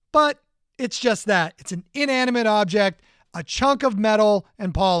 but it's just that. It's an inanimate object, a chunk of metal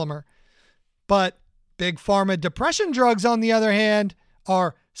and polymer. But big pharma depression drugs, on the other hand,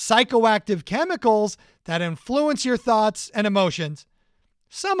 are psychoactive chemicals that influence your thoughts and emotions,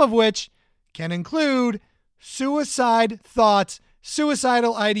 some of which can include suicide thoughts,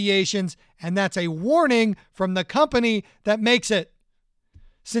 suicidal ideations, and that's a warning from the company that makes it.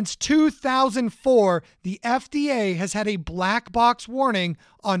 Since 2004, the FDA has had a black box warning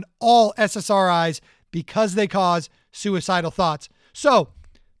on all SSRIs because they cause suicidal thoughts. So,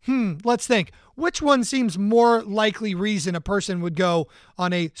 let's think. Which one seems more likely reason a person would go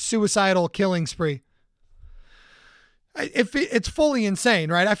on a suicidal killing spree? It's fully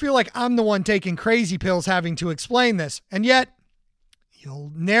insane, right? I feel like I'm the one taking crazy pills having to explain this. And yet,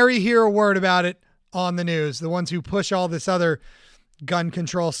 you'll nary hear a word about it on the news, the ones who push all this other gun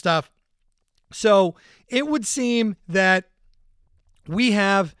control stuff. So it would seem that we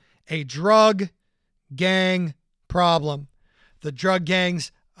have a drug gang problem. The drug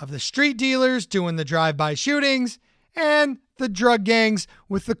gangs of the street dealers doing the drive-by shootings, and the drug gangs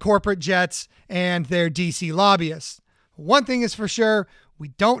with the corporate jets and their DC lobbyists. One thing is for sure, we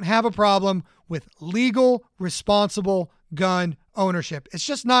don't have a problem with legal, responsible gun ownership. It's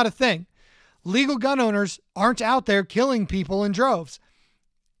just not a thing. Legal gun owners aren't out there killing people in droves,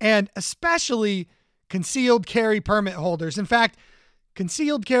 and especially concealed carry permit holders. In fact,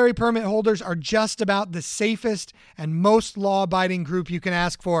 concealed carry permit holders are just about the safest and most law-abiding group you can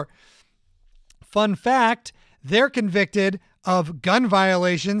ask for. Fun fact, they're convicted of gun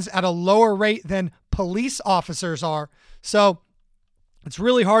violations at a lower rate than police officers are. So it's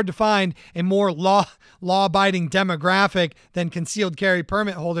really hard to find a more law-abiding demographic than concealed carry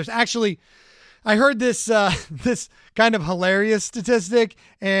permit holders. Actually, I heard this this kind of hilarious statistic,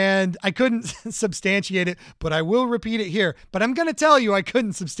 and I couldn't substantiate it, but I will repeat it here. But I'm going to tell you I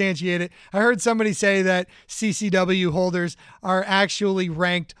couldn't substantiate it. I heard somebody say that CCW holders are actually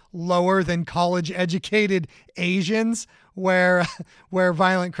ranked lower than college-educated Asians where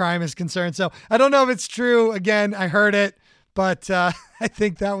violent crime is concerned. So I don't know if it's true. Again, I heard it, but I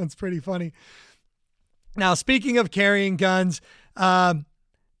think that one's pretty funny. Now, speaking of carrying guns, the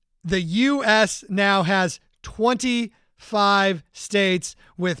U.S. now has 25 states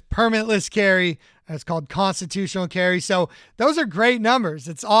with permitless carry. It's called constitutional carry. So those are great numbers.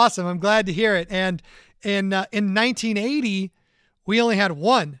 It's awesome. I'm glad to hear it. And in 1980, we only had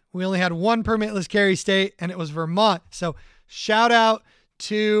one. We only had one permitless carry state, and it was Vermont. So shout out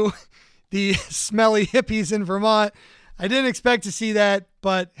to the smelly hippies in Vermont. I didn't expect to see that,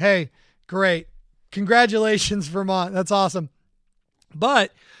 but hey, great. Congratulations, Vermont. That's awesome.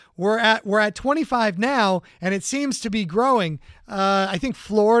 But we're at 25 now, and it seems to be growing. I think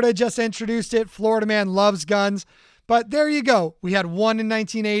Florida just introduced it. Florida man loves guns. But there you go. We had one in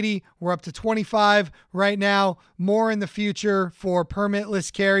 1980. We're up to 25 right now. More in the future for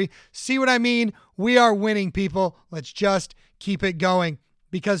permitless carry. See what I mean? We are winning, people. Let's just keep it going.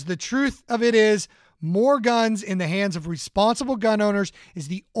 Because the truth of it is, more guns in the hands of responsible gun owners is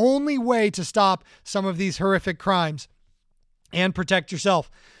the only way to stop some of these horrific crimes and protect yourself.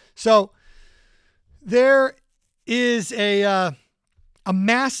 So there is a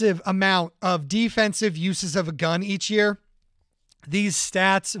massive amount of defensive uses of a gun each year. These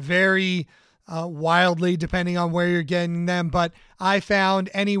stats vary wildly depending on where you're getting them, but I found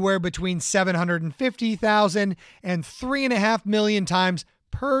anywhere between 750,000 and 3.5 million times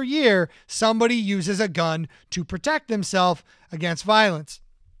per year somebody uses a gun to protect themselves against violence.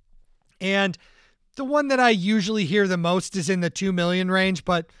 And the one that I usually hear the most is in the 2 million range,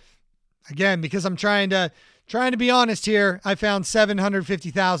 but again, because I'm trying to be honest here, I found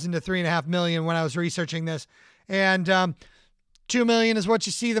 750,000 to 3.5 million when I was researching this, and 2 million is what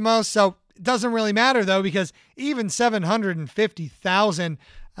you see the most. So it doesn't really matter though, because even 750,000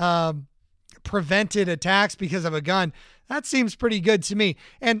 prevented attacks because of a gun. That seems pretty good to me.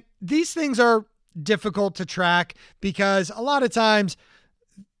 And these things are difficult to track because a lot of times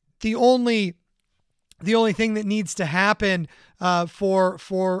the only thing that needs to happen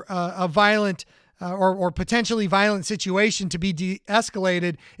for a violent or potentially violent situation to be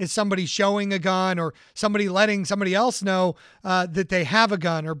de-escalated is somebody showing a gun or somebody letting somebody else know that they have a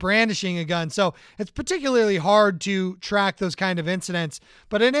gun or brandishing a gun. So it's particularly hard to track those kind of incidents.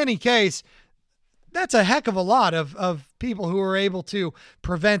 But in any case, that's a heck of a lot of people who are able to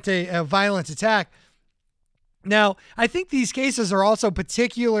prevent a violent attack. Now, I think these cases are also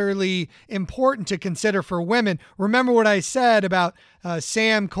particularly important to consider for women. Remember what I said about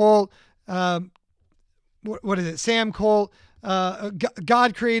Sam Colt, what is it? Sam Colt,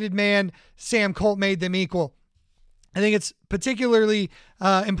 God created man, Sam Colt made them equal. I think it's particularly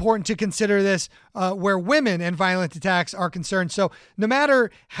important to consider this where women and violent attacks are concerned. So no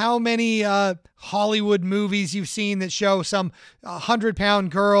matter how many Hollywood movies you've seen that show some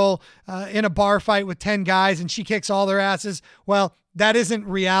 100-pound girl in a bar fight with 10 guys and she kicks all their asses, well, that isn't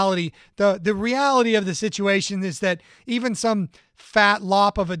reality. The reality of the situation is that even some fat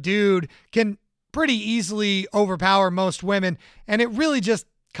lop of a dude can pretty easily overpower most women. And it really just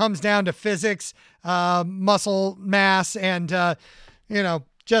comes down to physics, muscle mass, and,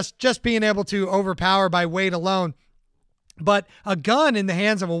 just being able to overpower by weight alone. But a gun in the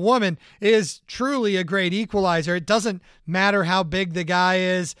hands of a woman is truly a great equalizer. It doesn't matter how big the guy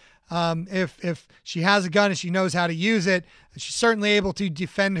is. If she has a gun and she knows how to use it, she's certainly able to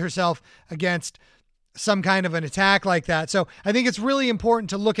defend herself against some kind of an attack like that. So I think it's really important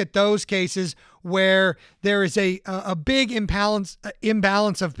to look at those cases where there is a big imbalance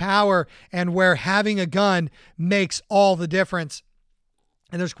of power and where having a gun makes all the difference.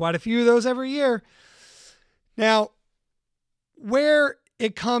 And there's quite a few of those every year. Now, where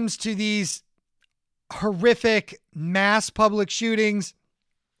it comes to these horrific mass public shootings,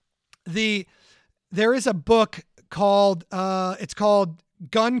 there is a book called it's called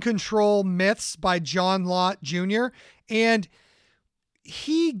Gun Control Myths by John Lott Jr. And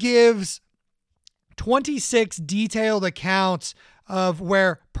he gives 26 detailed accounts of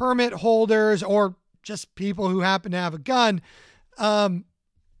where permit holders or just people who happen to have a gun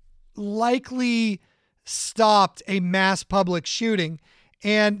likely stopped a mass public shooting.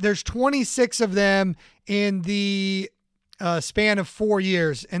 And there's 26 of them in the span of 4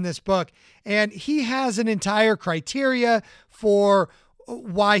 years in this book. And he has an entire criteria for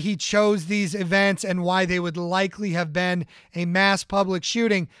why he chose these events and why they would likely have been a mass public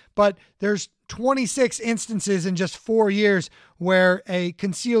shooting. But there's 26 instances in just 4 years where a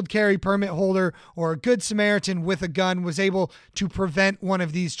concealed carry permit holder or a Good Samaritan with a gun was able to prevent one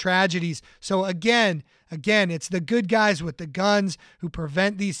of these tragedies. So again, it's the good guys with the guns who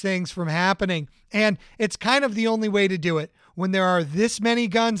prevent these things from happening. And it's kind of the only way to do it. When there are this many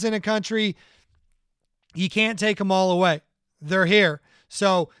guns in a country, you can't take them all away. They're here.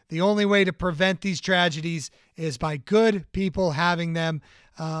 So the only way to prevent these tragedies is by good people having them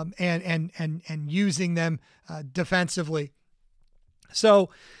and using them defensively. So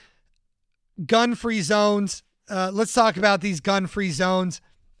gun-free zones. Let's talk about these gun-free zones.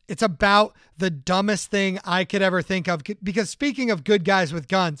 It's about the dumbest thing I could ever think of. Because speaking of good guys with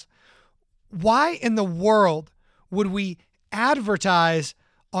guns, why in the world would we advertise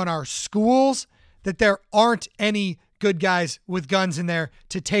on our schools that there aren't any good guys with guns in there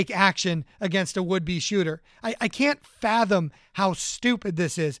to take action against a would-be shooter? I can't fathom how stupid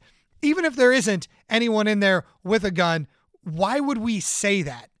this is. Even if there isn't anyone in there with a gun, why would we say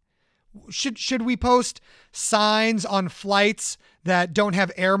that? Should we post signs on flights that don't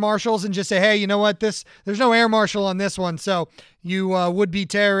have air marshals and just say, hey, you know what? There's no air marshal on this one. So you would-be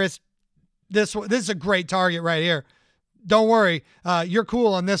terrorists, this is a great target right here. Don't worry. You're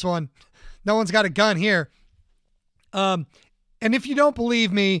cool on this one. No one's got a gun here. And if you don't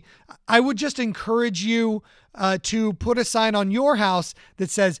believe me, I would just encourage you to put a sign on your house that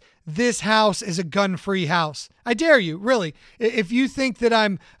says, this house is a gun-free house. I dare you, really. If you think that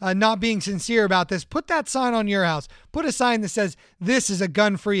I'm not being sincere about this, put that sign on your house. Put a sign that says, this is a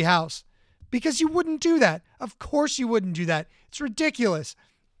gun-free house. Because you wouldn't do that. Of course you wouldn't do that. It's ridiculous.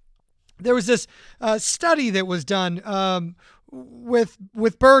 There was this study that was done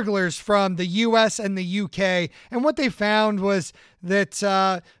with burglars from the U.S. and the U.K. And what they found was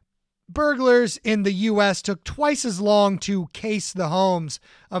that burglars in the U.S. took twice as long to case the homes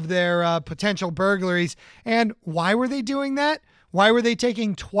of their potential burglaries. And why were they doing that? Why were they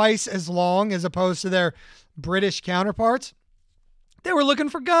taking twice as long as opposed to their British counterparts? They were looking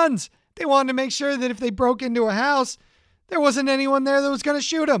for guns. They wanted to make sure that if they broke into a house, there wasn't anyone there that was going to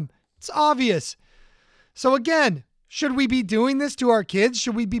shoot them. It's obvious. So again, should we be doing this to our kids?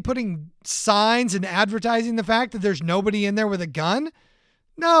 Should we be putting signs and advertising the fact that there's nobody in there with a gun?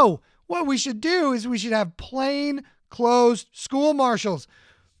 No. What we should do is we should have plain closed school marshals.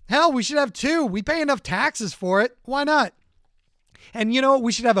 Hell, we should have 2. We pay enough taxes for it. Why not? And you know what?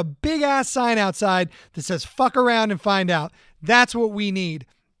 We should have a big ass sign outside that says, fuck around and find out. That's what we need.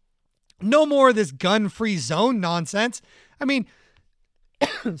 No more of this gun-free zone nonsense. I mean,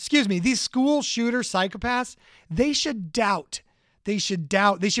 excuse me, these school shooter psychopaths, they should doubt. They should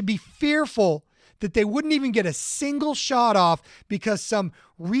be fearful that they wouldn't even get a single shot off because some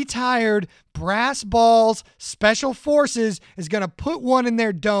retired brass balls special forces is going to put one in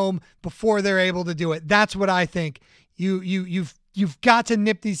their dome before they're able to do it. That's what I think. You've got to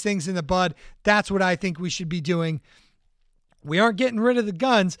nip these things in the bud. That's what I think we should be doing. We aren't getting rid of the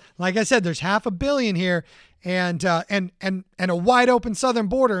guns. Like I said, there's $500 million here and a wide open southern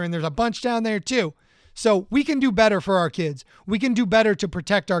border, and there's a bunch down there too. So we can do better for our kids. We can do better to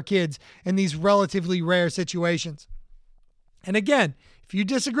protect our kids in these relatively rare situations. And again, if you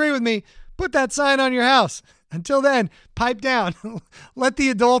disagree with me, put that sign on your house. Until then, pipe down. Let the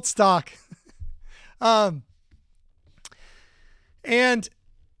adults talk. And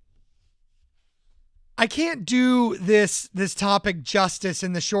I can't do this topic justice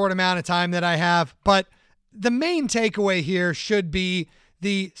in the short amount of time that I have, but the main takeaway here should be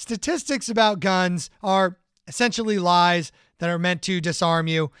the statistics about guns are essentially lies that are meant to disarm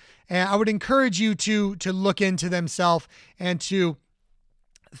you. And I would encourage you to look into themselves and to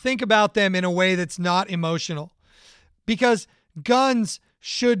think about them in a way that's not emotional, because guns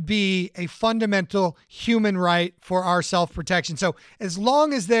should be a fundamental human right for our self-protection. So as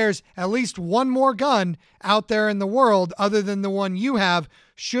long as there's at least one more gun out there in the world other than the one you have,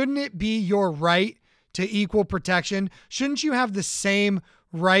 shouldn't it be your right to equal protection? Shouldn't you have the same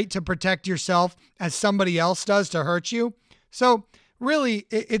right to protect yourself as somebody else does to hurt you? So really,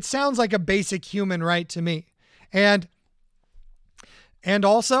 it sounds like a basic human right to me. And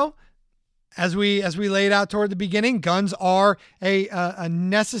also, as we laid out toward the beginning, guns are a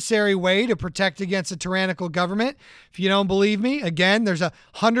necessary way to protect against a tyrannical government. If you don't believe me, again, there's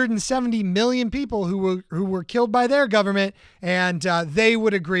 170 million people who were killed by their government, and they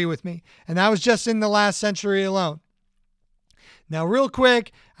would agree with me. And that was just in the last century alone. Now, real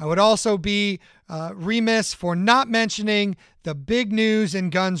quick, I would also be remiss for not mentioning the big news in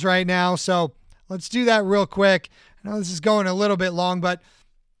guns right now. So let's do that real quick. I know this is going a little bit long, but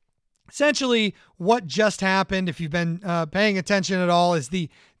essentially what just happened, if you've been paying attention at all, is the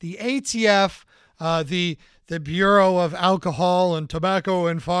ATF, the Bureau of Alcohol and Tobacco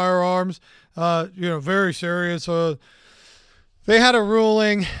and Firearms, very serious. They had a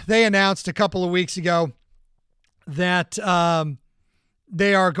ruling. They announced a couple of weeks ago that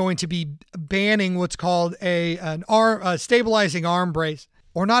they are going to be banning what's called a stabilizing arm brace.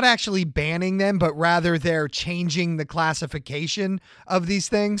 Or not actually banning them, but rather they're changing the classification of these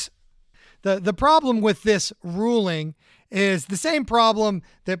things. The problem with this ruling is the same problem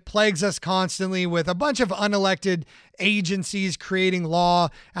that plagues us constantly with a bunch of unelected agencies creating law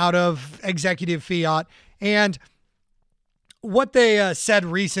out of executive fiat. And what they said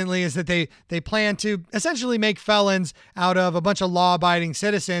recently is that they plan to essentially make felons out of a bunch of law-abiding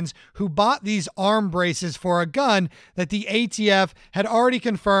citizens who bought these arm braces for a gun that the ATF had already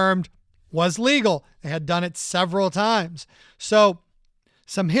confirmed was legal. They had done it several times. So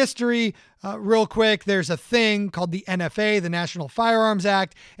some history real quick. There's a thing called the NFA, the National Firearms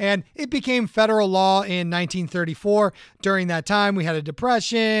Act, and it became federal law in 1934. During that time, we had a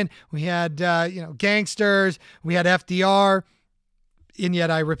depression, we had gangsters, we had FDR, and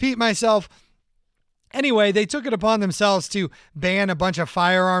yet I repeat myself. Anyway, they took it upon themselves to ban a bunch of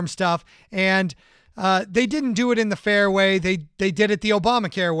firearm stuff, and they didn't do it in the fair way. They did it the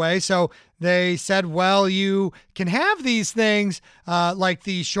Obamacare way. So they said, well, you can have these things like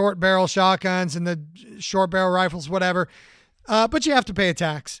the short barrel shotguns and the short barrel rifles, whatever, but you have to pay a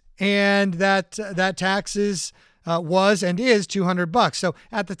tax. And that tax was and is $200. So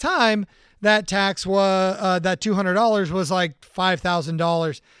at the time, that tax was that $200 was like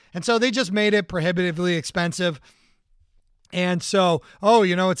 $5,000. And so they just made it prohibitively expensive. And so,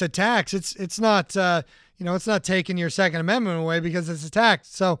 it's a tax. It's not, it's not taking your Second Amendment away because it's a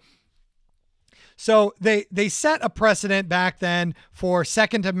tax. So they set a precedent back then for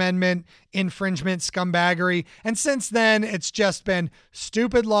Second Amendment infringement, scumbaggery. And since then, it's just been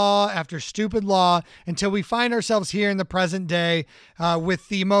stupid law after stupid law until we find ourselves here in the present day with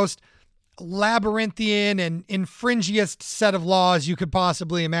the most labyrinthian and infringiest set of laws you could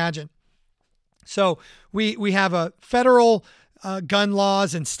possibly imagine. So we have a federal gun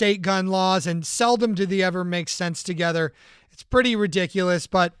laws and state gun laws, and seldom do they ever make sense together. It's pretty ridiculous,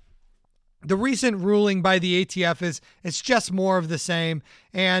 but the recent ruling by the ATF is it's just more of the same.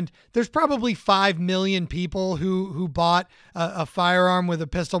 And there's probably 5 million people who bought a firearm with a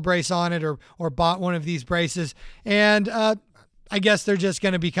pistol brace on it or bought one of these braces. And I guess they're just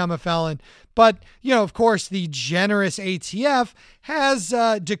going to become a felon. But, of course, the generous ATF has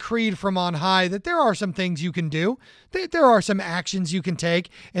decreed from on high that there are some things you can do. There are some actions you can take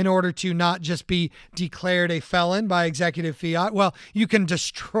in order to not just be declared a felon by executive fiat. Well, you can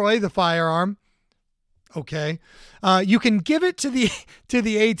destroy the firearm. Okay. You can give it to the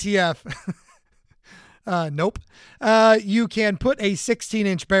ATF. Nope. You can put a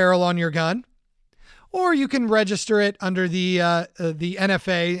 16-inch barrel on your gun. Or you can register it under the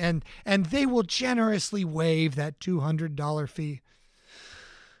NFA, and they will generously waive that $200 fee.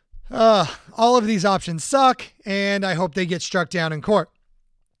 All of these options suck, and I hope they get struck down in court.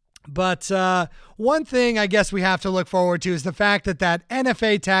 But one thing I guess we have to look forward to is the fact that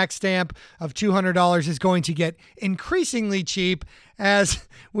NFA tax stamp of $200 is going to get increasingly cheap as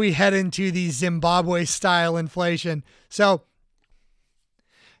we head into the Zimbabwe-style inflation. So,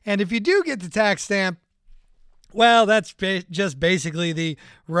 and if you do get the tax stamp, well, that's just basically the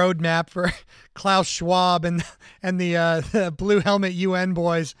roadmap for Klaus Schwab and the Blue Helmet UN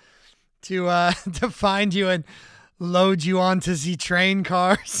boys to find you and load you onto the train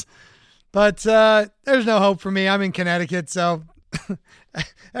cars. But there's no hope for me. I'm in Connecticut, so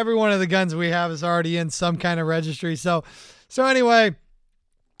every one of the guns we have is already in some kind of registry. So anyway,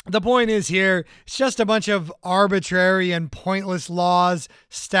 the point is here, it's just a bunch of arbitrary and pointless laws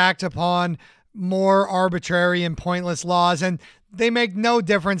stacked upon more arbitrary and pointless laws, and they make no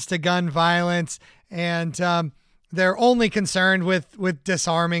difference to gun violence, and they're only concerned with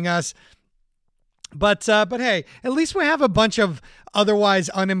disarming us. But hey, at least we have a bunch of otherwise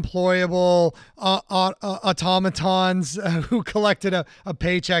unemployable automatons who collected a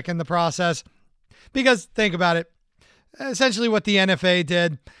paycheck in the process. Because think about it. Essentially what the NFA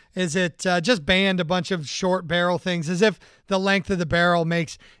did is it just banned a bunch of short barrel things, as if the length of the barrel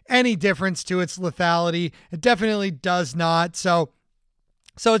makes any difference to its lethality. It definitely does not. So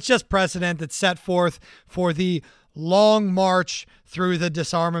it's just precedent that's set forth for the long march through the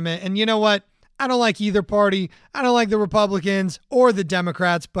disarmament. And you know what? I don't like either party. I don't like the Republicans or the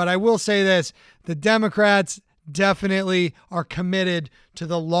Democrats, but I will say this. The Democrats definitely are committed to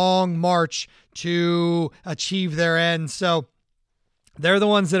the long march to achieve their end. So they're the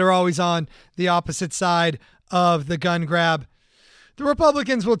ones that are always on the opposite side of the gun grab. The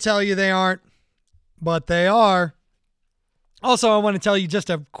Republicans will tell you they aren't, but they are. Also, I want to tell you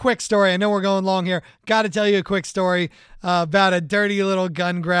just a quick story. I know we're going long here. Got to tell you a quick story about a dirty little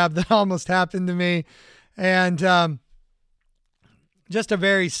gun grab that almost happened to me. And just a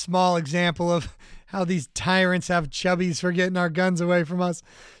very small example of how these tyrants have chubbies for getting our guns away from us.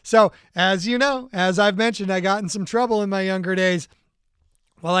 So, as you know, as I've mentioned, I got in some trouble in my younger days.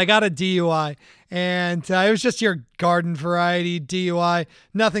 Well, I got a DUI, and it was just your garden variety DUI,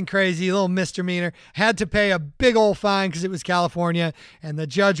 nothing crazy, a little misdemeanor. Had to pay a big old fine because it was California, and the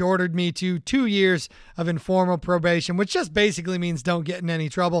judge ordered me to 2 years of informal probation, which just basically means don't get in any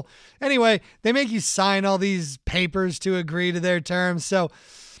trouble. Anyway, they make you sign all these papers to agree to their terms. So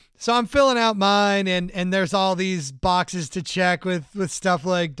I'm filling out mine, and there's all these boxes to check with stuff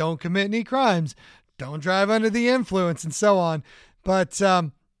like don't commit any crimes, don't drive under the influence, and so on. But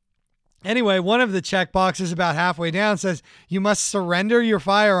anyway, one of the check boxes about halfway down says you must surrender your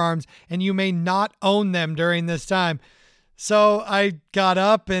firearms and you may not own them during this time. So I got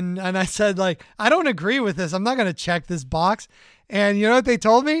up and I said, like, I don't agree with this. I'm not going to check this box. And you know what they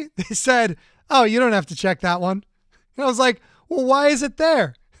told me? They said, oh, you don't have to check that one. And I was like, well, why is it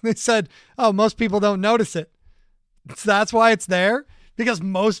there? They said, oh, most people don't notice it. So that's why it's there? Because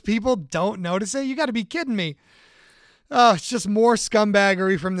most people don't notice it? You got to be kidding me. Oh, it's just more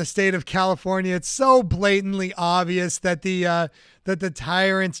scumbaggery from the state of California. It's so blatantly obvious that the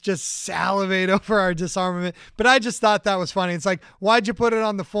tyrants just salivate over our disarmament. But I just thought that was funny. It's like, why'd you put it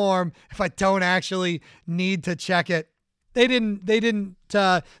on the form if I don't actually need to check it? They didn't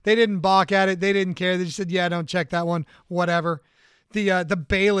balk at it. They didn't care. They just said, yeah, don't check that one. Whatever. The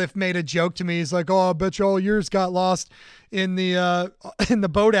bailiff made a joke to me. He's like, oh, I bet you all yours got lost in the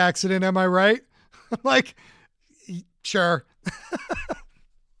boat accident. Am I right? I'm like, sure.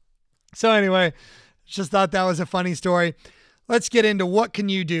 So anyway, just thought that was a funny story. Let's get into what can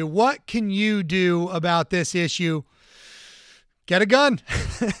you do? What can you do about this issue? Get a gun.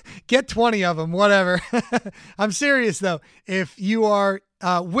 Get 20 of them, whatever. I'm serious though. If you are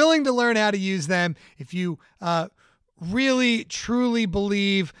willing to learn how to use them, if you really truly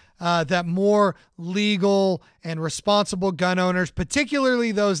believe that more legal and responsible gun owners,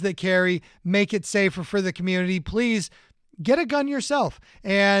 particularly those that carry, make it safer for the community, please get a gun yourself.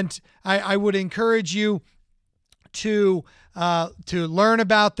 And I would encourage you to learn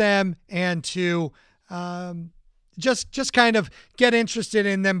about them and to just kind of get interested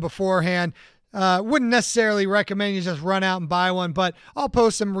in them beforehand. Wouldn't necessarily recommend you just run out and buy one, but I'll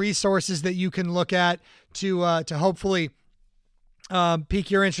post some resources that you can look at to hopefully pique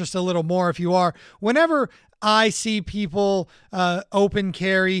your interest a little more if you are. Whenever I see people open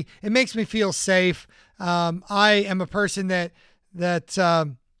carry, it makes me feel safe. I am a person that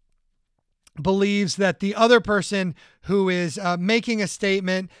believes that the other person who is making a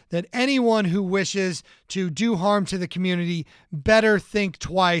statement that anyone who wishes to do harm to the community better think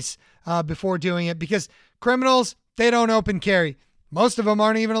twice before doing it, because criminals, they don't open carry. Most of them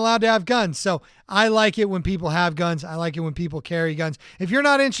aren't even allowed to have guns. So I like it when people have guns. I like it when people carry guns. If you're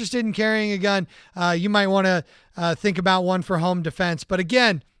not interested in carrying a gun, you might want to think about one for home defense. But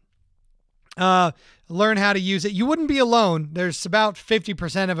again, learn how to use it. You wouldn't be alone. There's about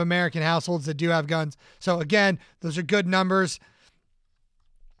 50% of American households that do have guns. So again, those are good numbers.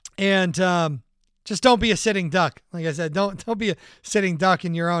 And just don't be a sitting duck. Like I said, don't be a sitting duck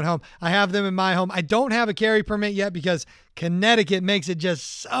in your own home. I have them in my home. I don't have a carry permit yet because Connecticut makes it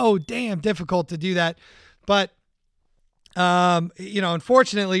just so damn difficult to do that. But,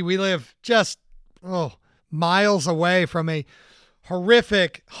 unfortunately, we live just miles away from a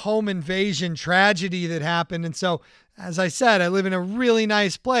horrific home invasion tragedy that happened. And so as I said, I live in a really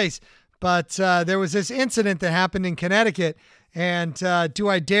nice place, but there was this incident that happened in Connecticut, and do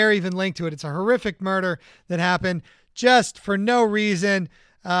I dare even link to it? It's a horrific murder that happened just for no reason.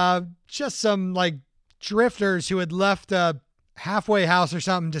 Just some like drifters who had left a halfway house or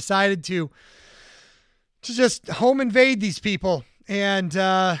something decided to just home invade these people. And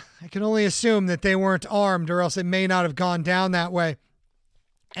I can only assume that they weren't armed, or else it may not have gone down that way.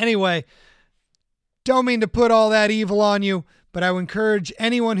 Anyway, don't mean to put all that evil on you, but I would encourage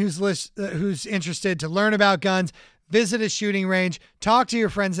anyone who's interested to learn about guns, visit a shooting range, talk to your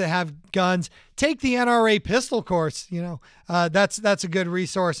friends that have guns, take the NRA pistol course. That's a good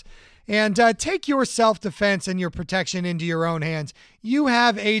resource. And take your self-defense and your protection into your own hands. You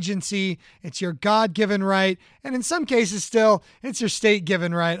have agency. It's your God-given right. And in some cases still, it's your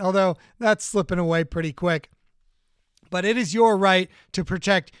state-given right, although that's slipping away pretty quick. But it is your right to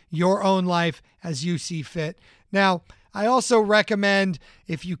protect your own life as you see fit. Now, I also recommend,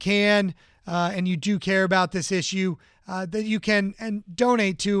 if you can, and you do care about this issue, that you can and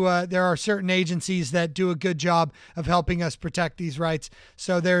donate to, there are certain agencies that do a good job of helping us protect these rights.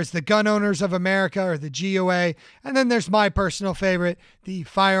 So there's the Gun Owners of America, or the GOA, and then there's my personal favorite, the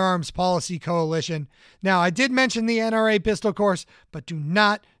Firearms Policy Coalition. Now, I did mention the NRA pistol course, but do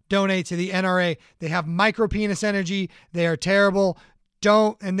not donate to the NRA. They have micro penis energy. They are terrible.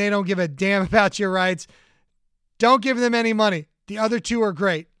 And they don't give a damn about your rights. Don't give them any money. The other two are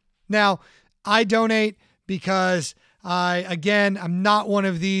great. Now, I donate because I'm not one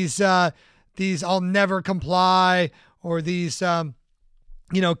of these I'll never comply, or these,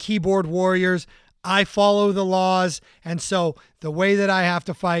 keyboard warriors. I follow the laws. And so the way that I have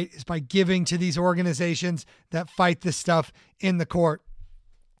to fight is by giving to these organizations that fight this stuff in the court.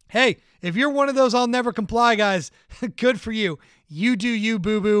 Hey, if you're one of those I'll never comply guys, good for you. You do you,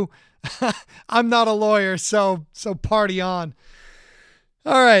 boo-boo. I'm not a lawyer, so party on.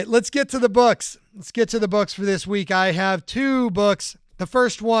 All right, let's get to the books. Let's get to the books for this week. I have 2 books. The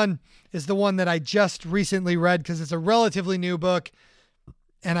first one is the one that I just recently read because it's a relatively new book,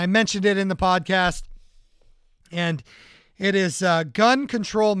 and I mentioned it in the podcast. And it is Gun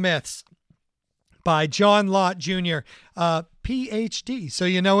Control Myths by John Lott Jr., PhD. So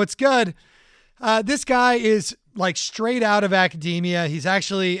you know it's good. This guy is like straight out of academia. He's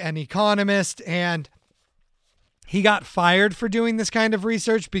actually an economist, and he got fired for doing this kind of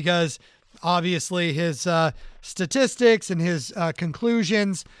research because obviously his statistics and his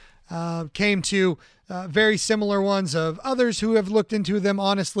conclusions came to very similar ones of others who have looked into them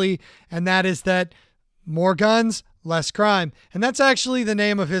honestly, and that is that more guns, less crime. And that's actually the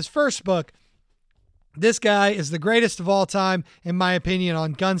name of his first book. This guy is the greatest of all time, in my opinion,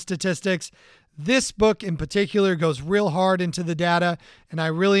 on gun statistics. This book in particular goes real hard into the data, and I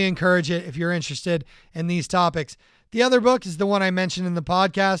really encourage it if you're interested in these topics. The other book is the one I mentioned in the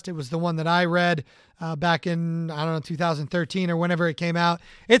podcast. It was the one that I read back in, 2013 or whenever it came out.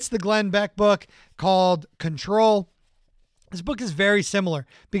 It's the Glenn Beck book called Control. This book is very similar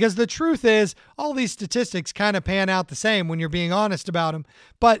because the truth is all these statistics kind of pan out the same when you're being honest about them.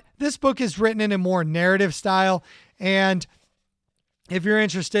 But this book is written in a more narrative style, and if you're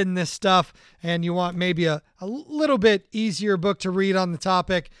interested in this stuff and you want maybe a little bit easier book to read on the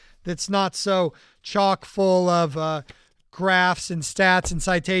topic that's not so chock full of graphs and stats and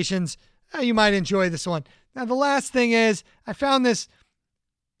citations, you might enjoy this one. Now, the last thing is I found this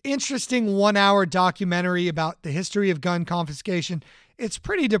interesting 1-hour documentary about the history of gun confiscation. It's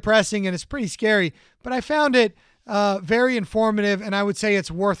pretty depressing and it's pretty scary, but I found it very informative, and I would say it's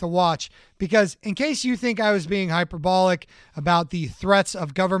worth a watch because in case you think I was being hyperbolic about the threats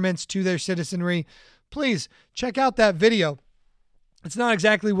of governments to their citizenry, please check out that video. It's not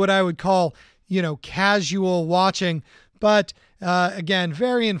exactly what I would call, casual watching, but again,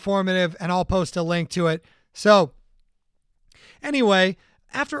 very informative, and I'll post a link to it. So anyway,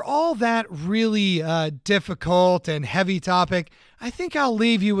 after all that really difficult and heavy topic, I think I'll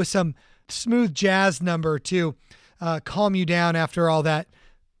leave you with some smooth jazz number to calm you down after all that.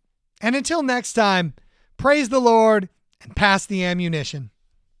 And until next time, praise the Lord and pass the ammunition.